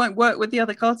 It won't work with the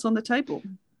other cards on the table.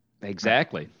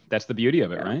 Exactly. That's the beauty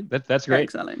of it, right? That's great.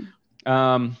 Exactly.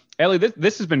 Ellie,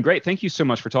 this has been great. Thank you so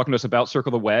much for talking to us about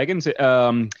Circle the Wagons.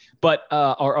 But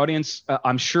our audience,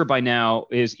 I'm sure by now,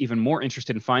 is even more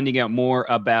interested in finding out more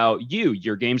about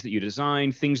your games that you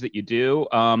design, things that you do.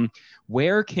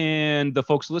 Where can the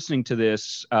folks listening to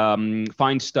this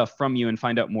find stuff from you and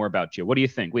find out more about you? What do you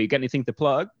think? You got anything to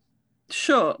plug?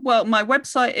 Sure. Well, my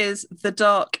website is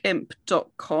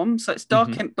thedarkimp.com. So it's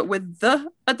Dark Imp, but with the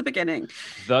at the beginning.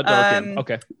 The Dark Imp.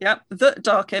 Okay. Yep.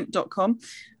 Thedarkimp.com.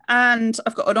 And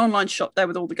I've got an online shop there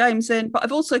with all the games in, but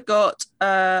I've also got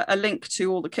a link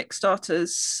to all the Kickstarters.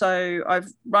 So I've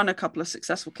run a couple of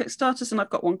successful Kickstarters, and I've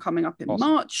got one coming up in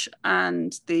March,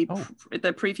 and the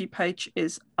preview page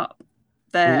is up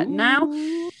there now.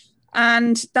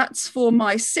 And that's for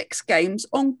my 6 games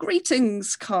on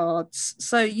greetings cards.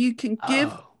 So you can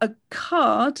give a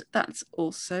card that's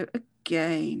also a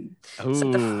game. Ooh. So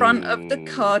the front of the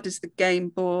card is the game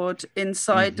board,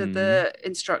 inside of the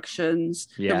instructions,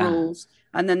 the rules.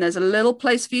 And then there's a little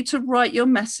place for you to write your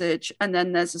message. And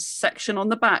then there's a section on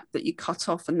the back that you cut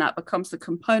off, and that becomes the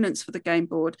components for the game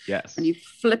board. Yes. And you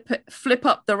flip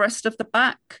up the rest of the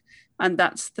back, and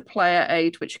that's the player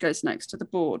aid, which goes next to the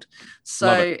board.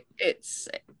 So it's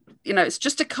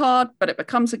just a card, but it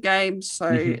becomes a game. So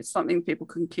it's something people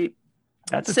can keep.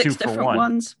 That's a 6 2 for different 1.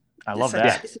 ones. I love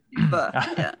that.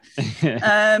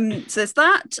 So there's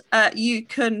that. You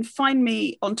can find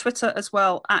me on Twitter as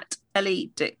well at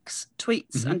Ellie Dix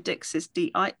Tweets, and Dix is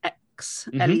Dix.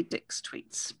 Ellie Dix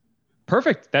Tweets.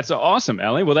 Perfect. That's awesome,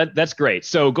 Ellie. Well, that's great.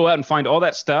 So go out and find all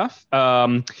that stuff.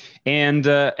 And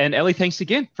Ellie, thanks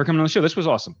again for coming on the show. This was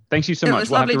awesome. Thanks you so much.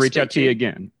 We'll have to reach out to you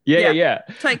again. Yeah.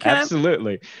 Take care.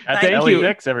 Absolutely. That's Thank Ellie you.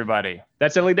 Dix, everybody.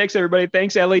 That's Ellie Dix, everybody.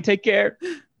 Thanks, Ellie. Take care.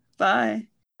 Bye.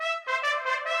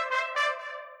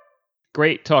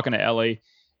 Great talking to Ellie.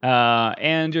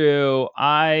 Andrew,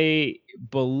 I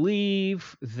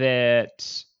believe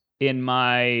that in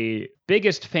my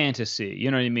biggest fantasy, you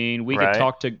know what I mean? We could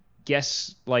talk to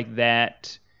guests like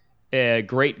that,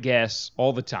 great guests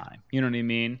all the time. You know what I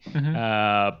mean?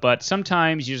 But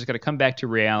sometimes you just got to come back to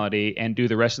reality and do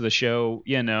the rest of the show,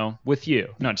 with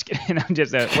you. No, I'm just kidding. I'm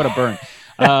just, what a burn.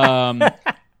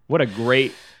 What a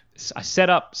great set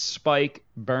up, spike,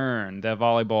 burn. The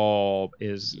volleyball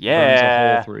burns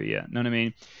a hole through you. Know what I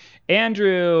mean?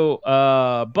 Andrew,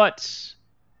 but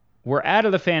we're out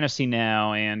of the fantasy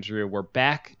now, Andrew. We're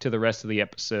back to the rest of the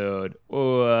episode.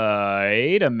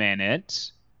 Wait a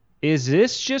minute. Is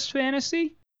this just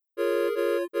fantasy?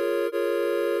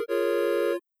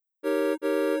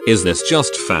 Is this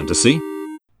just fantasy?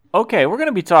 Okay, we're going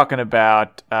to be talking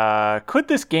about could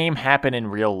this game happen in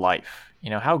real life?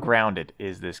 How grounded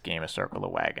is this game of Circle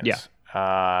of Wagons?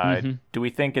 Yeah. Do we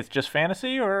think it's just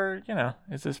fantasy, or,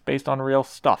 is this based on real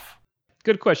stuff?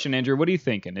 Good question, Andrew. What are you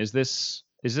thinking? Is this,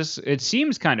 it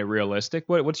seems kind of realistic.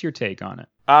 What's your take on it?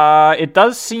 It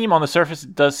does seem, on the surface,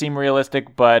 it does seem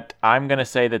realistic, but I'm going to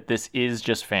say that this is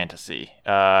just fantasy.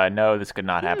 No, this could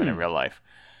not happen in real life.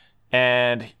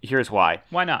 And here's why.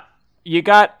 Why not? You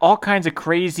got all kinds of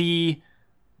crazy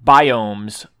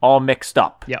biomes all mixed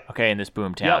up. Yep. Okay, in this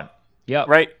boomtown. Yep.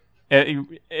 Right?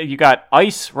 You got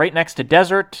ice right next to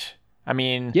desert. I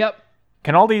mean,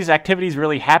 can all these activities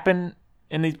really happen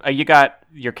in these? You got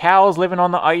your cows living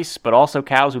on the ice, but also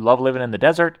cows who love living in the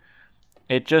desert.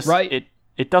 It just it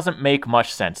it doesn't make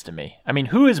much sense to me. I mean,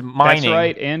 who is mining? That's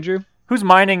right, Andrew. Who's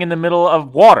mining in the middle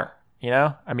of water?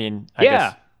 I mean, I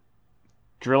guess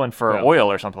drilling for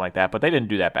oil or something like that, but they didn't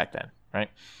do that back then, right?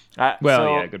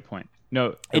 Good point.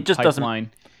 No, it just pipeline.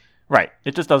 doesn't. Right,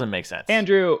 it just doesn't make sense.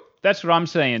 Andrew, that's what I'm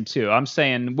saying too. I'm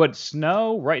saying, what,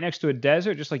 snow right next to a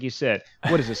desert, just like you said.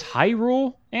 What is this,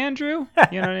 Hyrule, Andrew?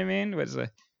 You know what I mean?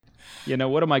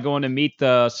 What am I going to meet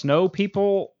the snow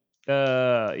people?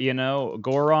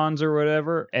 Gorons or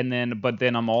whatever, but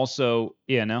then I'm also,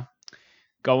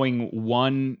 going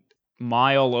 1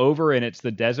 mile over and it's the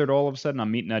desert all of a sudden.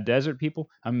 I'm meeting the desert people.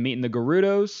 I'm meeting the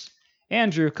Gerudos.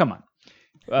 Andrew, come on.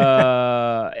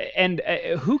 And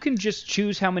who can just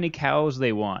choose how many cows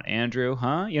they want, Andrew?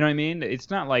 Huh? You know what I mean?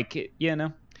 It's not like,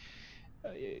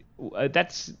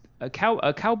 that's a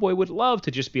cowboy would love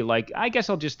to just be like, I guess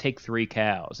I'll just take 3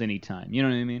 cows anytime. You know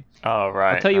what I mean? Oh,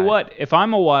 right. I'll tell you what, if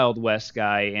I'm a Wild West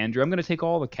guy, Andrew, I'm going to take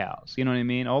all the cows. You know what I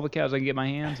mean? All the cows I can get my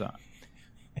hands on.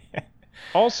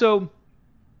 Also,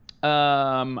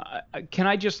 can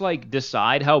I just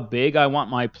decide how big I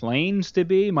want my plains to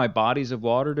be, my bodies of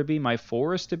water to be, my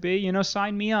forest to be?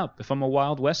 Sign me up. If I'm a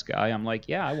Wild West guy, I'm like,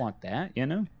 yeah, I want that.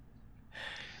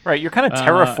 Right, you're kind of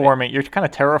terraforming. You're kind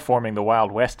of terraforming the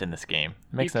Wild West in this game.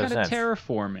 It makes no sense. You're kind of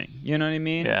terraforming. You know what I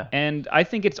mean? Yeah. And I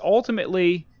think it's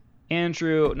ultimately,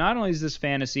 Andrew. Not only is this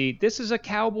fantasy, this is a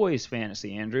cowboy's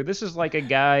fantasy, Andrew. This is like a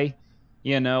guy,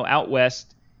 out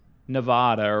west,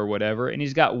 Nevada or whatever, and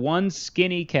he's got 1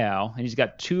 skinny cow, and he's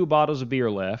got 2 bottles of beer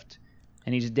left,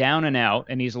 and he's down and out,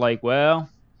 and he's like, well,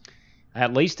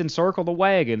 at least encircle the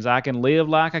wagons, I can live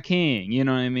like a king. You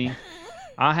know what I mean?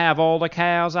 I have all the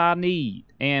cows I need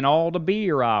and all the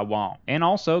beer I want and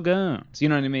also guns. You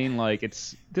know what I mean?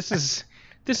 This is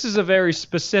a very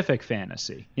specific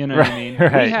fantasy. You know what I mean?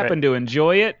 Right, we happen to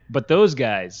enjoy it, but those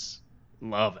guys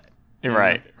love it.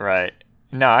 Right.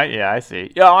 No, I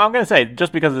see. Yeah, I'm gonna say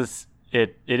just because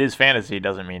it is fantasy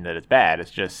doesn't mean that it's bad.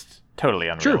 It's just totally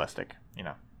unrealistic.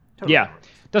 Totally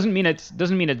unrealistic. Doesn't mean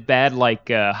it's bad like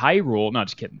Hyrule. No,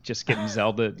 just kidding.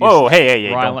 Zelda. Whoa,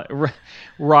 hey,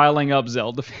 riling up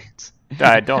Zelda fans.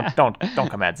 Don't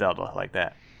come at Zelda like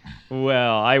that.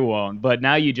 Well, I won't. But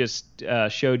now you just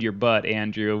showed your butt,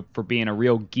 Andrew, for being a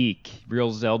real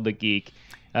Zelda geek.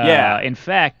 Yeah. In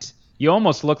fact, you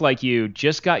almost look like you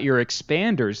just got your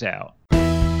expanders out.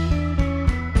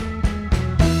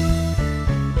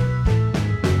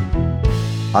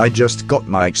 I just got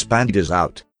my expanders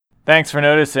out. Thanks for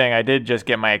noticing. I did just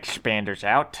get my expanders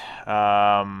out.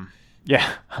 Now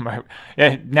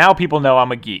people know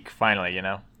I'm a geek. Finally,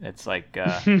 it's like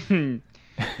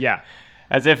yeah,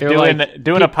 as if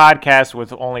doing a podcast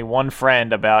with only one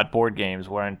friend about board games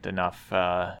weren't enough.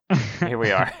 Here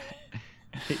we are.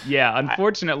 Yeah,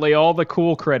 unfortunately, all the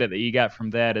cool credit that you got from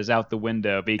that is out the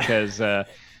window because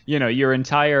your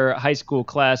entire high school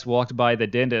class walked by the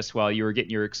dentist while you were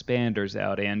getting your expanders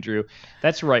out, Andrew.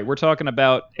 That's right. We're talking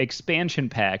about expansion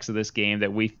packs of this game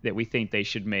that we think they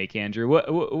should make, Andrew.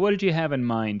 What did you have in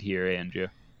mind here, Andrew?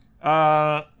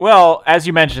 Well, as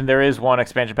you mentioned, there is one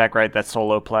expansion pack, right? That's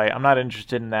solo play. I'm not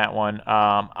interested in that one.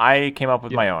 I came up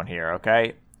with my own here,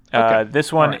 okay?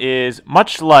 This one is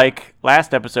much like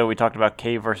last episode. We talked about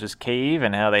Cave versus Cave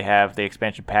and how they have the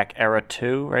expansion pack Era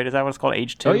 2, right? Is that what it's called?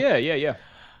 Age 2? Oh, yeah.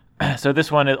 So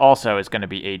this one is going to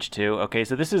be Age 2. Okay,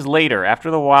 so this is later.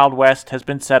 After the Wild West has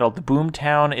been settled, the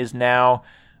Boomtown is now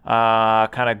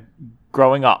kind of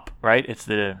growing up, right? It's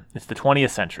the 20th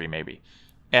century, maybe.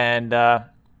 And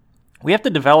we have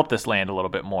to develop this land a little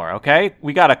bit more, okay?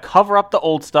 We got to cover up the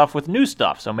old stuff with new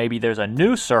stuff. So maybe there's a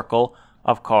new circle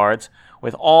of cards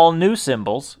with all new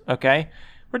symbols, okay?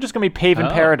 We're just going to be paving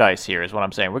paradise here is what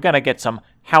I'm saying. We're going to get some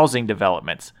housing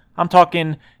developments. I'm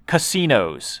talking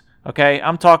casinos, okay?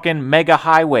 I'm talking mega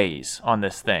highways on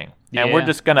this thing. And we're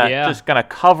just going to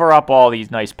cover up all these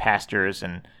nice pastures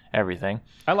and everything.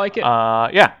 I like it.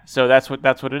 So that's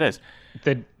what it is.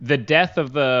 The death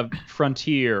of the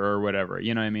frontier or whatever,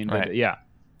 you know what I mean? Right. Yeah.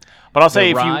 But I'll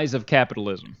say the rise of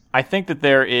capitalism. I think that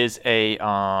there is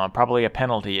probably a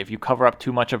penalty if you cover up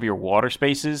too much of your water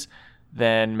spaces.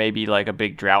 Then maybe like a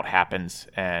big drought happens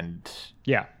and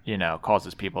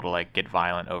causes people to like get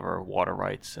violent over water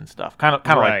rights and stuff. Kind of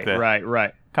like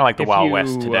the Wild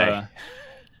West today.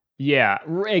 Yeah,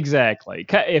 exactly.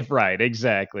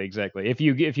 Exactly. If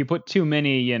you put too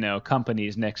many,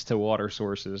 companies next to water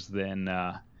sources, then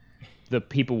the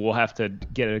people will have to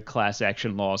get a class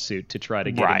action lawsuit to try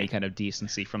to get any kind of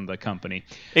decency from the company.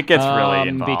 It gets really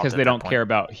involved because they don't care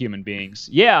about human beings.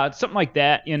 Yeah, it's something like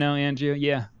that, Andrew.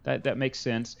 Yeah, that makes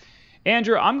sense.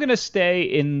 Andrew, I'm gonna stay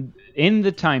in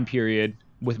the time period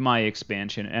with my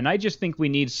expansion, and I just think we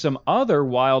need some other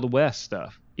Wild West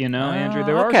stuff. You know, Oh, Andrew,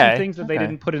 there are okay, some things that they okay.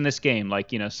 didn't put in this game,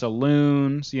 like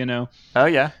saloons. Oh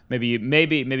yeah. Maybe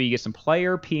you get some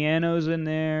player pianos in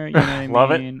there. You know what I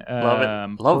Love it. mean? Love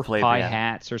it. Love Pork player pie piano.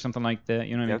 hats or something like that.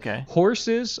 You know what I mean? Okay.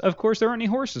 Horses, of course, there aren't any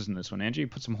horses in this one, Andrew. You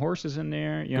put some horses in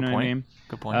there. You Good know point. what I mean?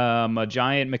 Good point. A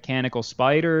giant mechanical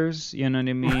spiders. You know what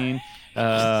I mean?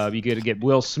 You got to get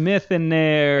Will Smith in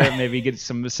there. Maybe you get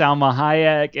some Salma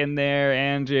Hayek in there,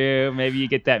 Andrew. Maybe you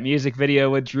get that music video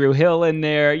with Drew Hill in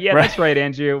there. Yeah, Right. that's right,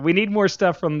 Andrew. We need more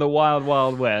stuff from the Wild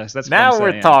Wild West. That's what Now I'm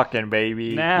we're saying. talking,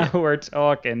 baby. Now we're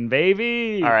talking,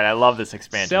 baby. All right, I love this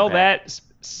expansion.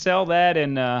 Sell that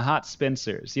in Hot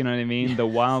Spencer's. You know what I mean? The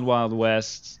Wild Wild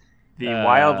West. The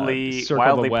wildly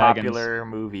Circle the Wagons. popular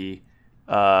movie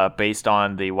based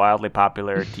on the wildly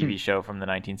popular TV show from the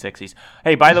 1960s.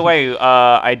 Hey, by the way,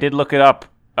 I did look it up.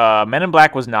 Men in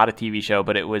Black was not a TV show,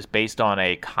 but it was based on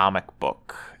a comic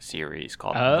book series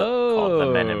called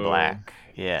The Men in Black.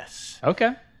 Yes.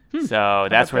 Okay. So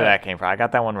that's where that? that came from. I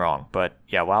got that one wrong, but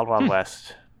yeah, Wild Wild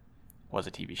West was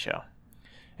a TV show.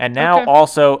 And now Okay.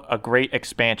 also a great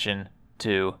expansion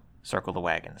to Circle the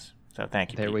Wagons. So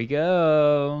thank you. There Pete. we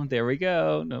go. There we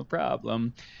go. No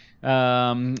problem.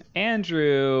 Andrew,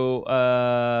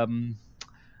 why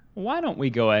don't we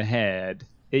go ahead?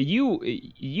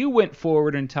 You went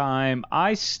forward in time.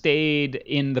 I stayed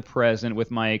in the present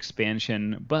with my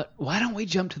expansion. But why don't we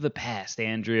jump to the past,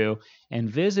 Andrew, and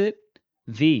visit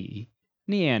the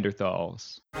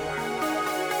Neanderthals?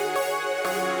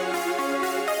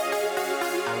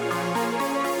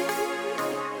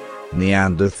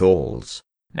 Neanderthals.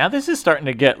 Now this is starting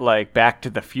to get like Back to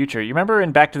the Future. You remember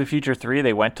in Back to the Future 3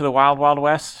 they went to the Wild Wild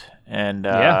West and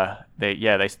they're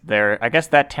I guess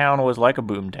that town was like a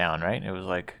boom town, right? It was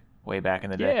like way back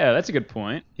in the day. Yeah, that's a good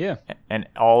point. Yeah. And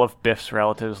all of Biff's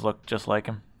relatives looked just like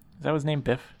him. Is that his name,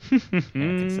 Biff? Yeah, I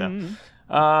think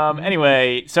so.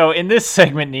 Anyway, so in this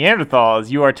segment,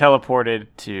 Neanderthals, you are teleported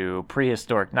to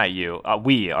prehistoric, not you,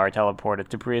 we are teleported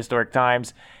to prehistoric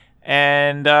times.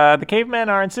 And the cavemen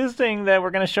are insisting that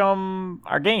we're going to show them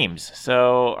our games.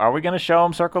 So are we going to show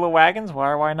them Circle the Wagons? Why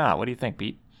or why not? What do you think,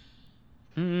 Pete?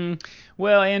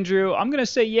 Well, Andrew, I'm going to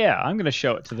say, yeah, I'm going to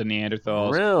show it to the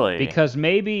Neanderthals. Really? Because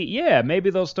maybe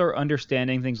they'll start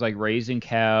understanding things like raising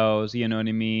cows, you know what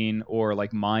I mean? Or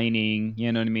like mining,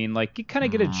 you know what I mean? Like you kind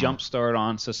of get a jump start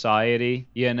on society,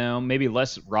 maybe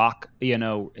less rock,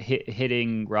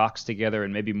 hitting rocks together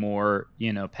and maybe more,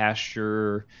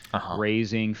 pasture,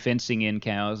 raising, fencing in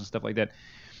cows and stuff like that.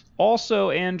 Also,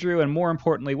 Andrew, and more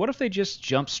importantly, what if they just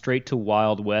jump straight to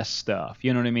Wild West stuff?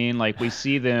 You know what I mean? Like we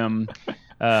see them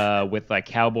with like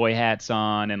cowboy hats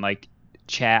on and like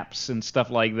chaps and stuff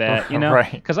like that,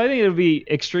 Right. Because I think it would be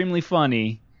extremely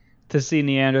funny to see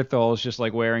Neanderthals just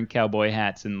like wearing cowboy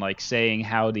hats and like saying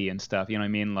howdy and stuff. You know what I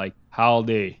mean? Like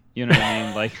howdy. You know what I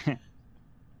mean? Like,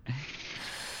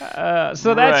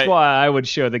 so that's Right. why I would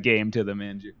show the game to them,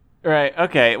 Andrew. Right.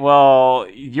 Okay. Well,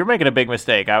 you're making a big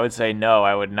mistake. I would say no.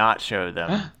 I would not show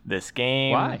them this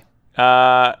game. Why?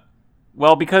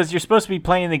 Well, because you're supposed to be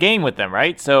playing the game with them,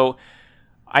 right? So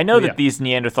I know Yeah. that these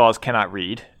Neanderthals cannot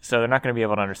read, so they're not going to be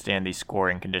able to understand these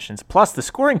scoring conditions. Plus, the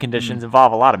scoring conditions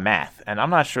involve a lot of math, and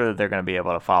I'm not sure that they're going to be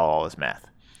able to follow all this math.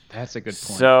 That's a good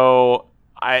point. So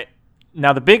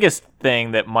now the biggest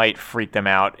thing that might freak them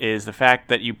out is the fact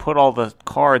that you put all the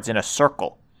cards in a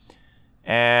circle.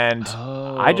 And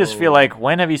I just feel like,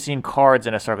 when have you seen cards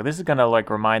in a circle? This is going to like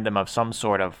remind them of some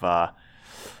sort of, I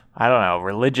don't know,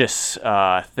 religious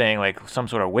thing, like some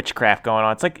sort of witchcraft going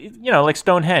on. It's like, like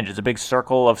Stonehenge. It's a big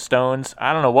circle of stones.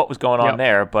 I don't know what was going on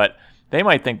there, but they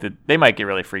might think that they might get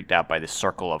really freaked out by this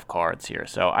circle of cards here.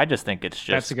 So I just think it's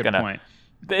just That's a good point.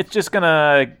 It's just going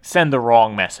to send the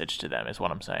wrong message to them is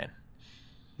what I'm saying.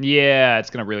 Yeah,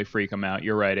 it's going to really freak them out.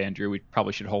 You're right, Andrew. We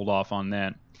probably should hold off on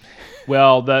that.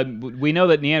 Well, we know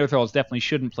that Neanderthals definitely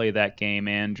shouldn't play that game,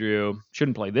 Andrew.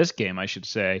 Shouldn't play this game, I should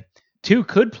say. 2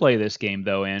 could play this game,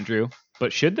 though, Andrew.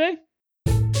 But should they?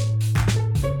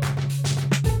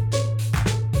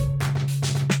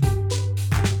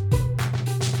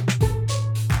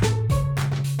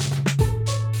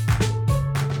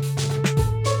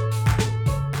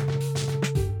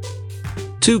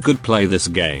 Two could play this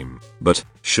game, but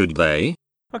should they?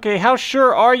 Okay, how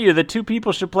sure are you that 2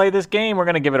 people should play this game? We're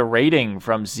going to give it a rating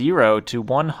from 0 to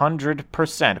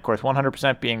 100%. Of course,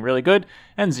 100% being really good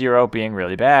and 0 being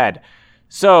really bad.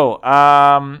 So,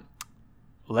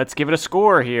 let's give it a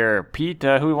score here. Pete,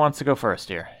 who wants to go first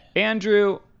here?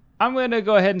 Andrew, I'm going to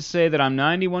go ahead and say that I'm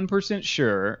 91%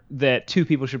 sure that 2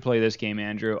 people should play this game,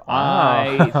 Andrew.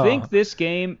 I think this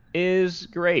game is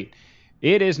great.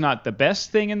 It is not the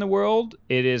best thing in the world.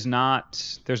 There's not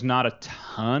a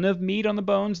ton of meat on the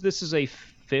bones. This is a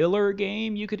filler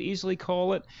game, you could easily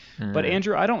call it. But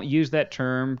Andrew, I don't use that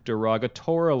term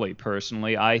derogatorily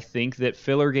personally. I think that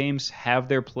filler games have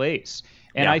their place.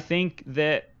 And I think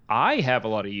that I have a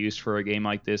lot of use for a game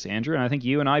like this, Andrew, and I think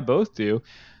you and I both do.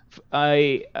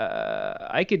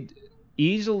 I could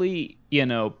easily,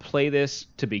 play this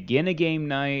to begin a game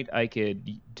night. I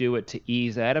could do it to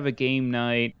ease out of a game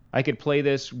night. I could play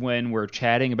this when we're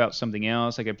chatting about something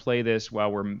else. I could play this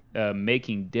while we're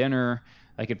making dinner.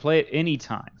 I could play it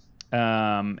anytime.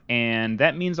 And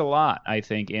that means a lot, I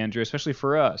think, Andrew, especially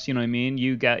for us. You know what I mean?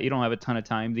 You don't have a ton of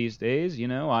time these days.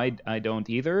 I don't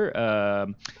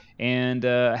either. And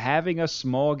having a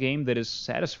small game that is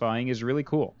satisfying is really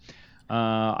cool.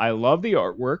 I love the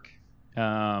artwork.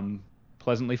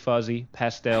 Pleasantly fuzzy,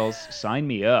 pastels. Sign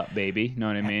me up, baby. Know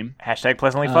what I mean? Hashtag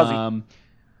pleasantly fuzzy.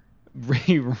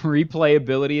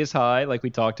 Replayability is high, like we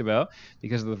talked about,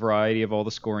 because of the variety of all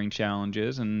the scoring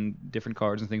challenges and different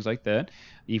cards and things like that.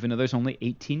 Even though there's only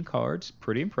 18 cards,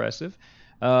 pretty impressive.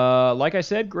 Like I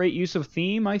said, great use of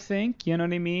theme, I think. You know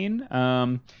what I mean?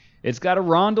 It's got a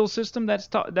rondel system that's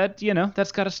got to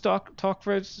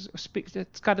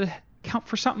count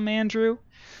for something, Andrew.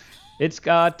 It's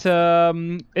got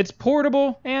it's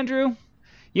portable, Andrew.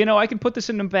 I can put this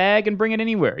in a bag and bring it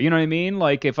anywhere. You know what I mean?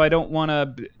 Like if I don't want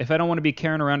to be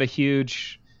carrying around a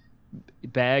huge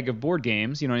bag of board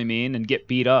games, you know what I mean, and get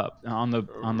beat up on the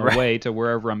way to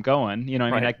wherever I'm going. You know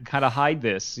what I mean? I can kind of hide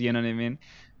this. You know what I mean?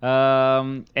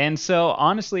 And so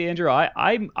honestly, Andrew,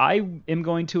 I am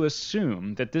going to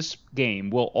assume that this game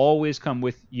will always come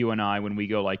with you and I when we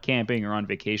go like camping or on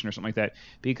vacation or something like that,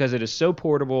 because it is so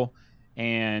portable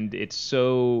and it's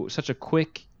such a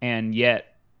quick and yet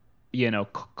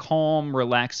calm,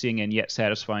 relaxing, and yet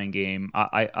satisfying game.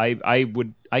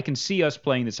 I can see us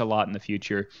playing this a lot in the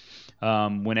future,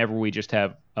 whenever we just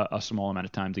have a small amount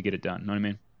of time to get it done. Know what I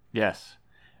mean? Yes,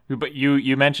 but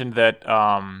you mentioned that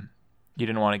you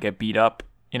didn't want to get beat up.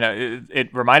 It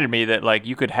reminded me that like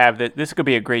you could have that. This could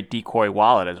be a great decoy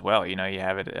wallet as well. You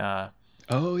have it.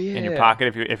 In your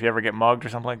pocket if you ever get mugged or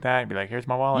something like that. You'd be like, here's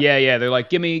my wallet. Yeah. They're like,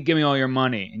 give me all your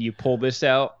money, and you pull this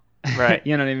out. Right.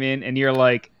 You know what I mean? And you're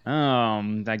like,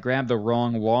 I grabbed the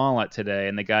wrong wallet today,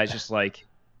 and the guy's just like,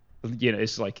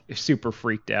 it's like super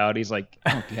freaked out. He's like,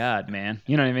 oh God, man.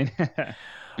 You know what I mean?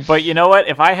 But you know what?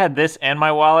 If I had this and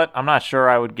my wallet, I'm not sure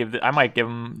I would I might give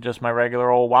him just my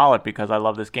regular old wallet because I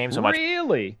love this game so much.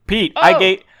 Really? Pete,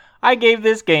 oh. I gave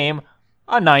this game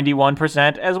a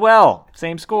 91% as well.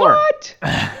 Same score. What?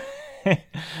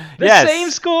 Yes.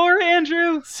 Same score,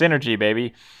 Andrew? Synergy,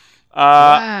 baby.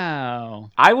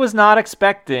 Wow. I was not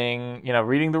expecting,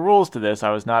 reading the rules to this, I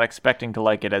was not expecting to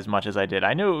like it as much as I did.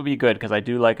 I knew it would be good because I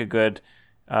do like a good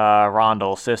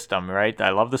rondel system, right? I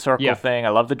love the circle thing. I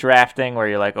love the drafting where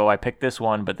you're like, oh, I picked this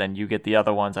one, but then you get the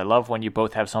other ones. I love when you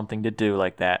both have something to do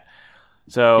like that.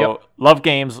 So love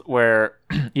games where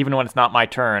even when it's not my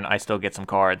turn, I still get some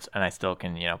cards and I still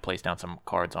can, place down some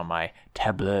cards on my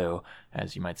tableau,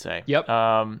 as you might say. Yep.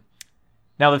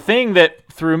 Now, the thing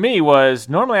that threw me was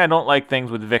normally I don't like things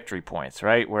with victory points,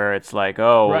 right? Where it's like,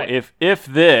 if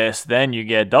this, then you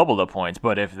get double the points.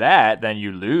 But if that, then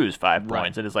you lose 5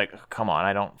 points. And it's like, come on,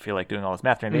 I don't feel like doing all this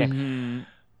math during the game.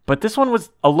 But this one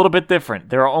was a little bit different.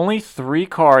 There are only 3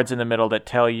 cards in the middle that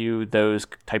tell you those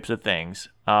types of things.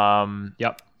 There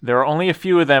are only a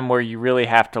few of them where you really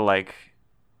have to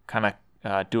kind of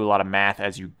do a lot of math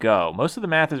as you go. Most of the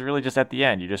math is really just at the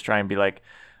end. You just try and be like,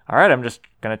 all right, I'm just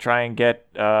going to try and get,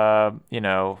 4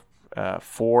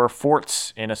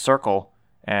 forts in a circle,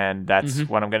 and that's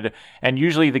what I'm going to do. And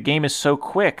usually the game is so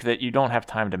quick that you don't have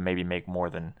time to maybe make more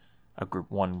than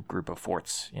one group of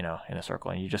forts, in a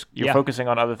circle, and you're focusing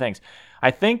on other things.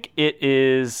 I think it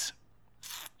is...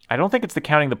 I don't think it's the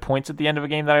counting the points at the end of a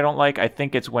game that I don't like. I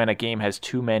think it's when a game has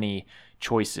too many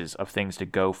choices of things to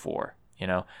go for,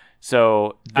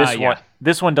 So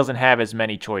this one doesn't have as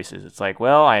many choices. It's like,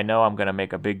 well, I know I'm going to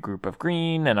make a big group of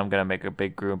green and I'm going to make a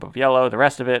big group of yellow. The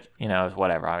rest of it, is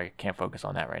whatever. I can't focus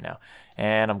on that right now.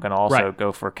 And I'm going to also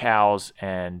go for cows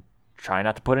and try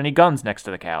not to put any guns next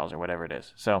to the cows or whatever it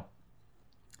is. So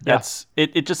that's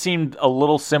it. It just seemed a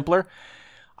little simpler.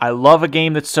 I love a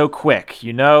game that's so quick.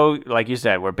 Like you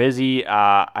said, we're busy.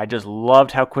 I just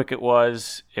loved how quick it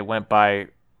was. It went by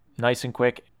nice and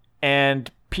quick.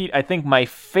 And Pete, I think my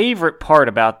favorite part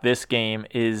about this game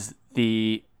is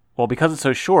because it's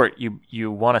so short,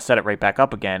 you want to set it right back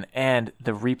up again, and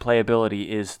the replayability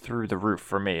is through the roof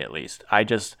for me, at least. I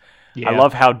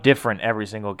love how different every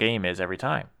single game is every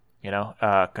time,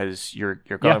 because you're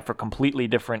going for completely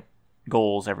different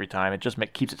goals every time. It just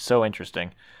keeps it so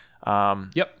interesting.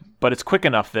 But it's quick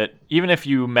enough that even if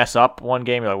you mess up one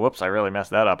game, you're like, whoops, I really messed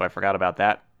that up. I forgot about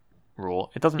that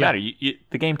rule. It doesn't Yeah. matter.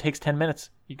 The game takes 10 minutes.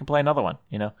 You can play another one,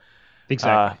 you know?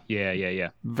 Exactly. Yeah.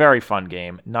 Very fun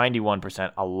game.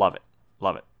 91%. I love it.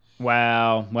 Love it.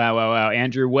 Wow.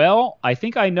 Andrew, well, I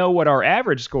think I know what our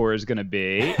average score is going to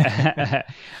be.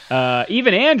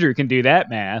 Even Andrew can do that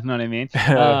math, know what I mean?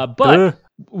 But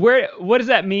what does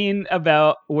that mean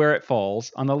about where it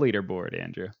falls on the leaderboard,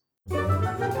 Andrew?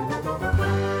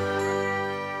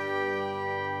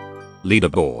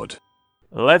 Leaderboard.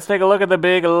 Let's take a look at the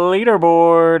big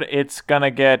leaderboard. It's going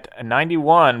to get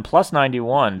 91 plus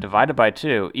 91 divided by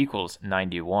 2 equals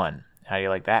 91. How do you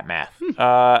like that math?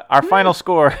 Our final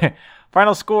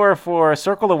score for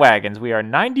Circle the Wagons, we are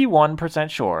 91%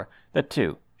 sure that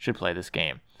 2 should play this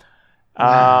game.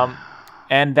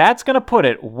 And that's going to put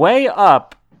it way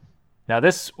up. Now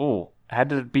this, I had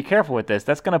to be careful with this.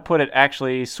 That's going to put it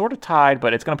actually sort of tied,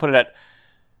 but it's going to put it at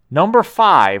number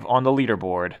 5 on the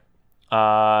leaderboard.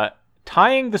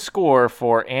 Tying the score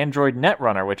for Android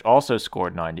Netrunner, which also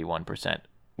scored 91%.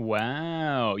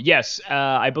 Wow. Yes,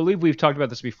 I believe we've talked about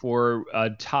this before.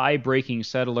 Tie-breaking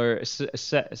settling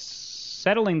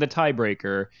the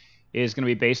tiebreaker is going to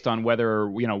be based on whether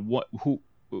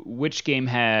which game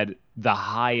had the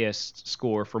highest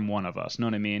score from one of us. Know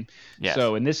what I mean? Yes.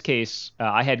 So in this case,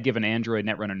 I had given Android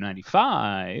Netrunner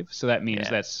 95, so that means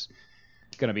that's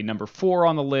going to be number 4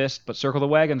 on the list. But Circle the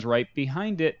Wagon's right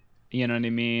behind it. You know what I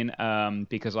mean?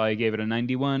 Because I gave it a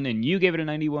 91 and you gave it a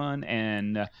 91,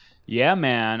 and yeah,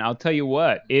 man, I'll tell you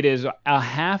what, it is a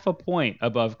half a point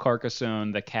above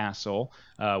Carcassonne the Castle,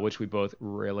 which we both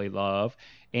really love.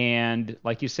 And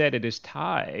like you said, it is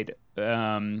tied with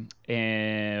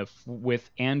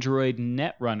Android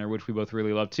Netrunner, which we both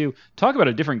really love too. Talk about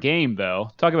a different game,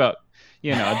 though. Talk about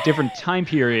a different time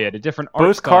period, a different art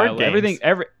Both style. card games.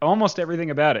 Almost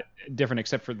everything about it different,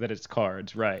 except for that it's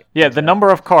cards, right? Yeah, the number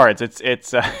of cards. It's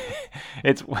yes,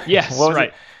 what was right.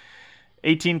 it?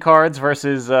 18 cards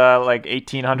versus like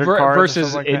 1,800 cards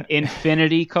versus or like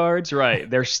infinity cards, right?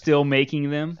 They're still making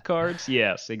them cards.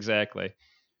 Yes, exactly.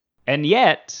 And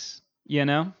yet,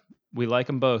 we like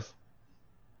them both.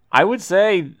 I would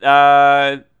say,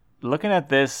 looking at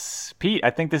this, Pete, I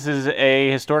think this is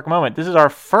a historic moment. This is our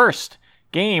first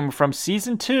game from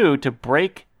Season 2 to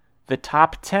break the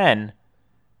top 10,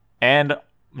 and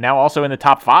now also in the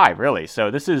top 5, really. So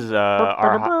this is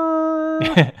our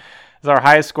this is our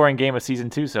highest scoring game of Season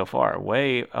 2 so far.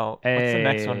 What's the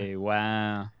next one?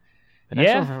 Wow. The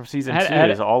next one from Season 2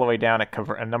 is all the way down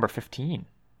at number 15.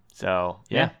 So,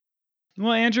 yeah.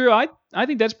 Well, Andrew, I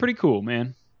think that's pretty cool,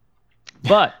 man.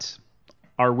 But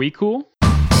are we cool?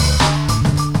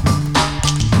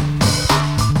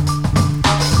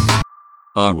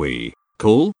 Are we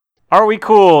cool? Are we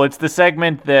cool? It's the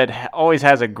segment that always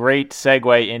has a great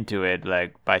segue into it,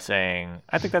 like by saying,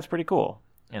 I think that's pretty cool.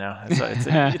 It's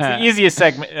the easiest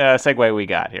segue we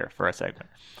got here for a segment.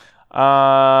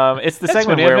 It's the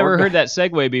segment funny. where I've never heard that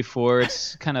segue before.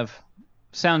 It's kind of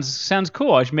sounds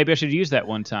cool. Maybe I should use that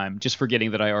one time, just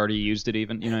forgetting that I already used it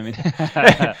even. You know what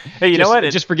I mean? Hey, you know what?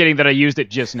 Just forgetting that I used it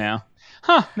just now.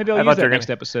 Maybe I'll use that next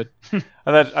episode.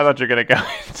 I thought you were going to go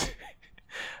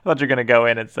I thought you were going to go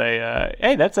in and say,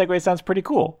 hey, that segue sounds pretty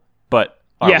cool. But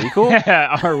are we cool?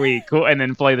 Are we cool? And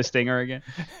then play the stinger again.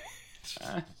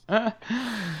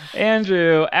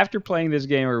 Andrew, after playing this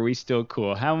game, are we still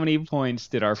cool? How many points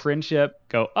did our friendship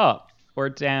go up or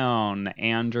down,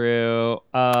 Andrew?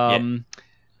 I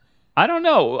don't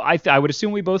know. I would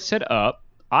assume we both said up.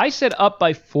 I said up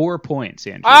by 4 points,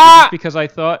 Andrew. Just because I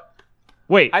thought...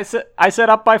 Wait. I said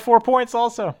up by 4 points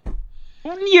also.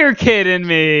 You're kidding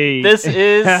me. This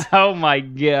is... Oh, my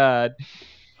God.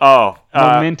 Oh.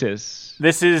 Momentous.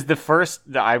 This is the first...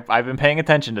 I've been paying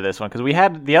attention to this one, because we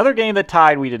had the other game that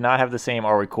tied, we did not have the same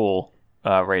Are We Cool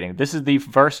rating. This is the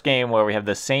first game where we have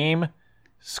the same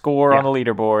score on the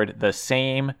leaderboard, the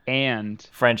same and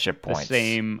friendship points. The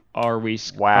same Are We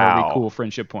Cool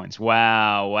friendship points.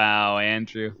 Wow,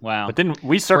 Andrew. Wow. But then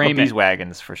we circled these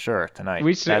wagons for sure tonight.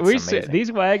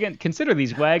 These wagons, consider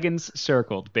these wagons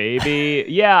circled, baby.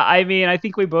 Yeah, I mean, I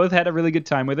think we both had a really good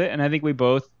time with it, and I think we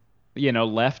both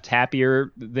left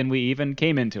happier than we even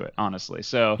came into it, honestly.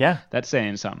 So that's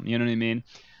saying something. You know what I mean?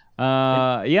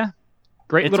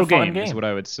 Great little game is what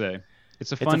I would say.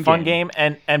 It's a fun game,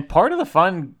 and part of the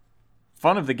fun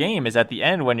of the game is at the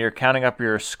end when you're counting up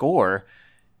your score.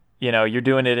 You're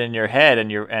doing it in your head,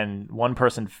 and one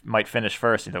person might finish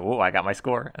first. You go, "Oh, I got my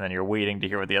score," and then you're waiting to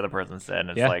hear what the other person said.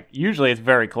 And it's like usually it's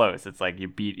very close. It's like you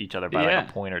beat each other by like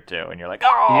a point or two, and you're like,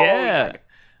 "Oh, yeah,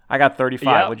 I got 35.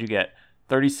 Yep. What'd you get?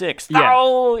 36. Yeah.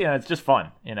 Oh, it's just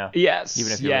fun. Yes.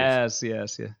 Even if you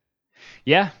lose.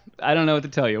 Yeah. I don't know what to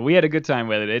tell you. We had a good time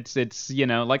with it. It's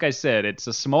like I said, it's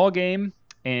a small game.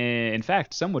 And in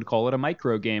fact, some would call it a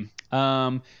micro game.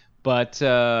 But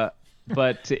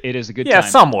it is a good Yeah, time.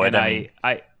 some would. And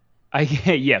I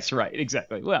yes, right,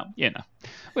 exactly. Well, we don't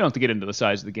have to get into the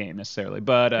size of the game necessarily,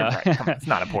 but Right, come on, it's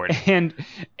not important. And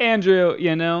Andrew,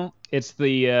 it's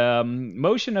the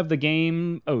motion of the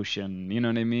game ocean. You know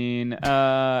what I mean?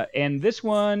 And this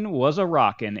one was a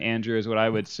rockin', Andrew, is what I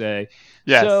would say.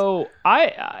 Yes. So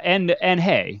and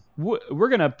hey, we're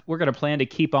gonna plan to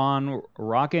keep on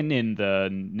rocking in the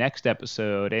next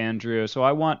episode, Andrew. So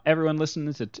I want everyone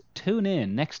listening to tune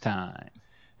in next time.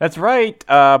 That's right,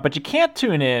 but you can't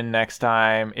tune in next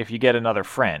time if you get another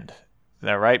friend. Is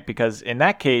that right? Because in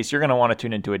that case, you're going to want to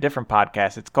tune into a different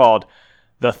podcast. It's called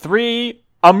The Three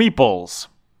Ameeples.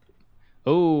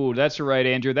 Oh, that's right,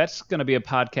 Andrew. That's going to be a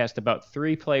podcast about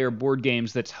 3-player board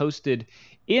games that's hosted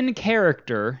in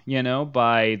character,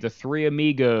 by the Three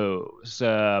Amigos,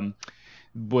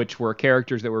 which were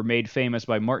characters that were made famous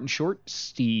by Martin Short,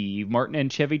 Steve Martin,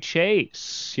 and Chevy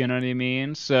Chase. You know what I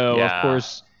mean? So, Yeah. Of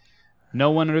course,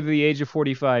 no one under the age of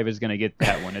 45 is going to get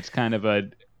that one. It's kind of a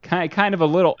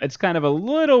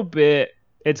little bit.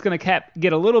 It's going to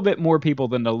get a little bit more people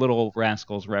than the Little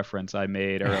Rascals reference I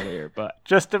made earlier, but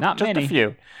not many. A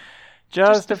few.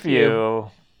 Just a few.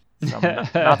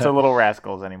 Not so Little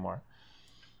Rascals anymore.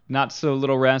 Not so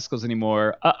Little Rascals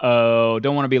anymore. Uh-oh.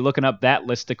 Don't want to be looking up that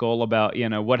listicle about,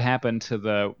 what happened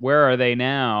to where are they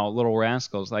now, Little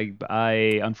Rascals.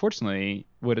 I unfortunately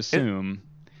would assume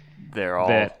they're all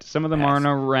that some of them aren't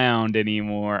around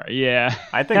anymore. Yeah.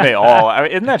 I think they all.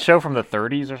 Isn't that show from the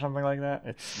 30s or something like that?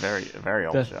 It's a very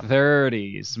old show. The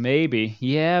 30s, maybe.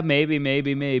 Yeah, maybe.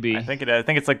 I think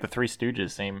it's like the Three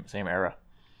Stooges, same era.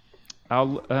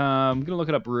 I'm gonna look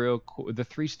it up real quick. The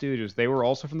Three Stooges. They were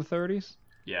also from the 30s.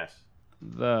 Yes.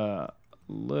 The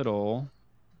Little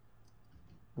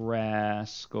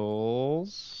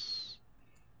Rascals.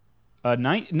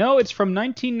 No, it's from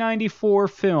 1994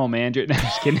 film, Andrew. No,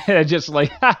 just kidding. Just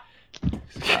like I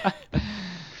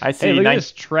see. Hey, look at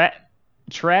this.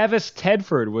 Travis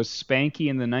Tedford was Spanky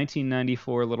in the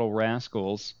 1994 Little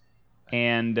Rascals,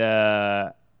 and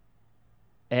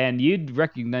you'd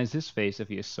recognize this face if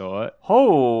you saw it.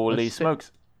 Holy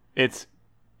smokes! It's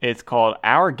called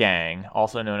Our Gang,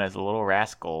 also known as the Little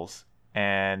Rascals,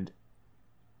 and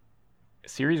the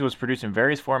series was produced in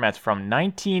various formats from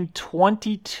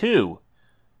 1922 to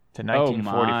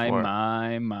 1944. Oh,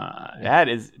 my. That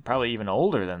is probably even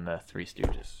older than the Three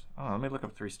Stooges. Oh, let me look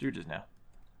up Three Stooges now.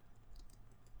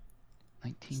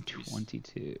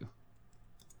 1922.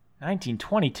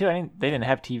 1922? They didn't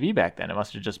have TV back then. It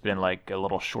must have just been like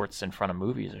little shorts in front of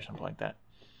movies or something like that.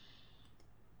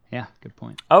 Yeah, good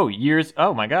point. Oh, years.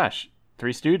 Oh, my gosh.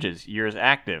 Three Stooges, years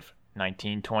active,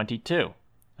 1922.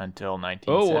 Until 1970.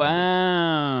 Oh,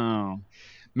 wow.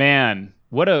 Man,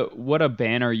 what a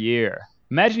banner year.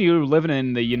 Imagine you were living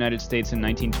in the United States in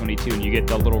 1922 and you get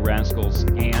the Little Rascals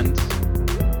and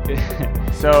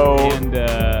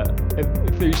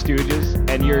Three Stooges,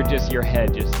 and your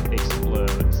head just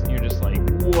explodes. You're just like,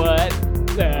 what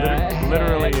the heck?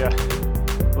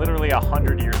 Literally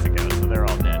 100 years ago, so they're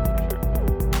all dead.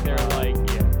 Sure. They're like,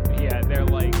 they're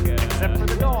like... except for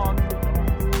the dog.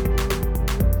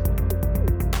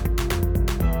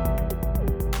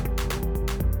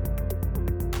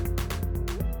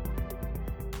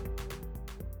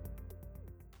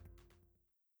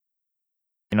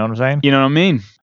 You know what I'm saying? You know what I mean?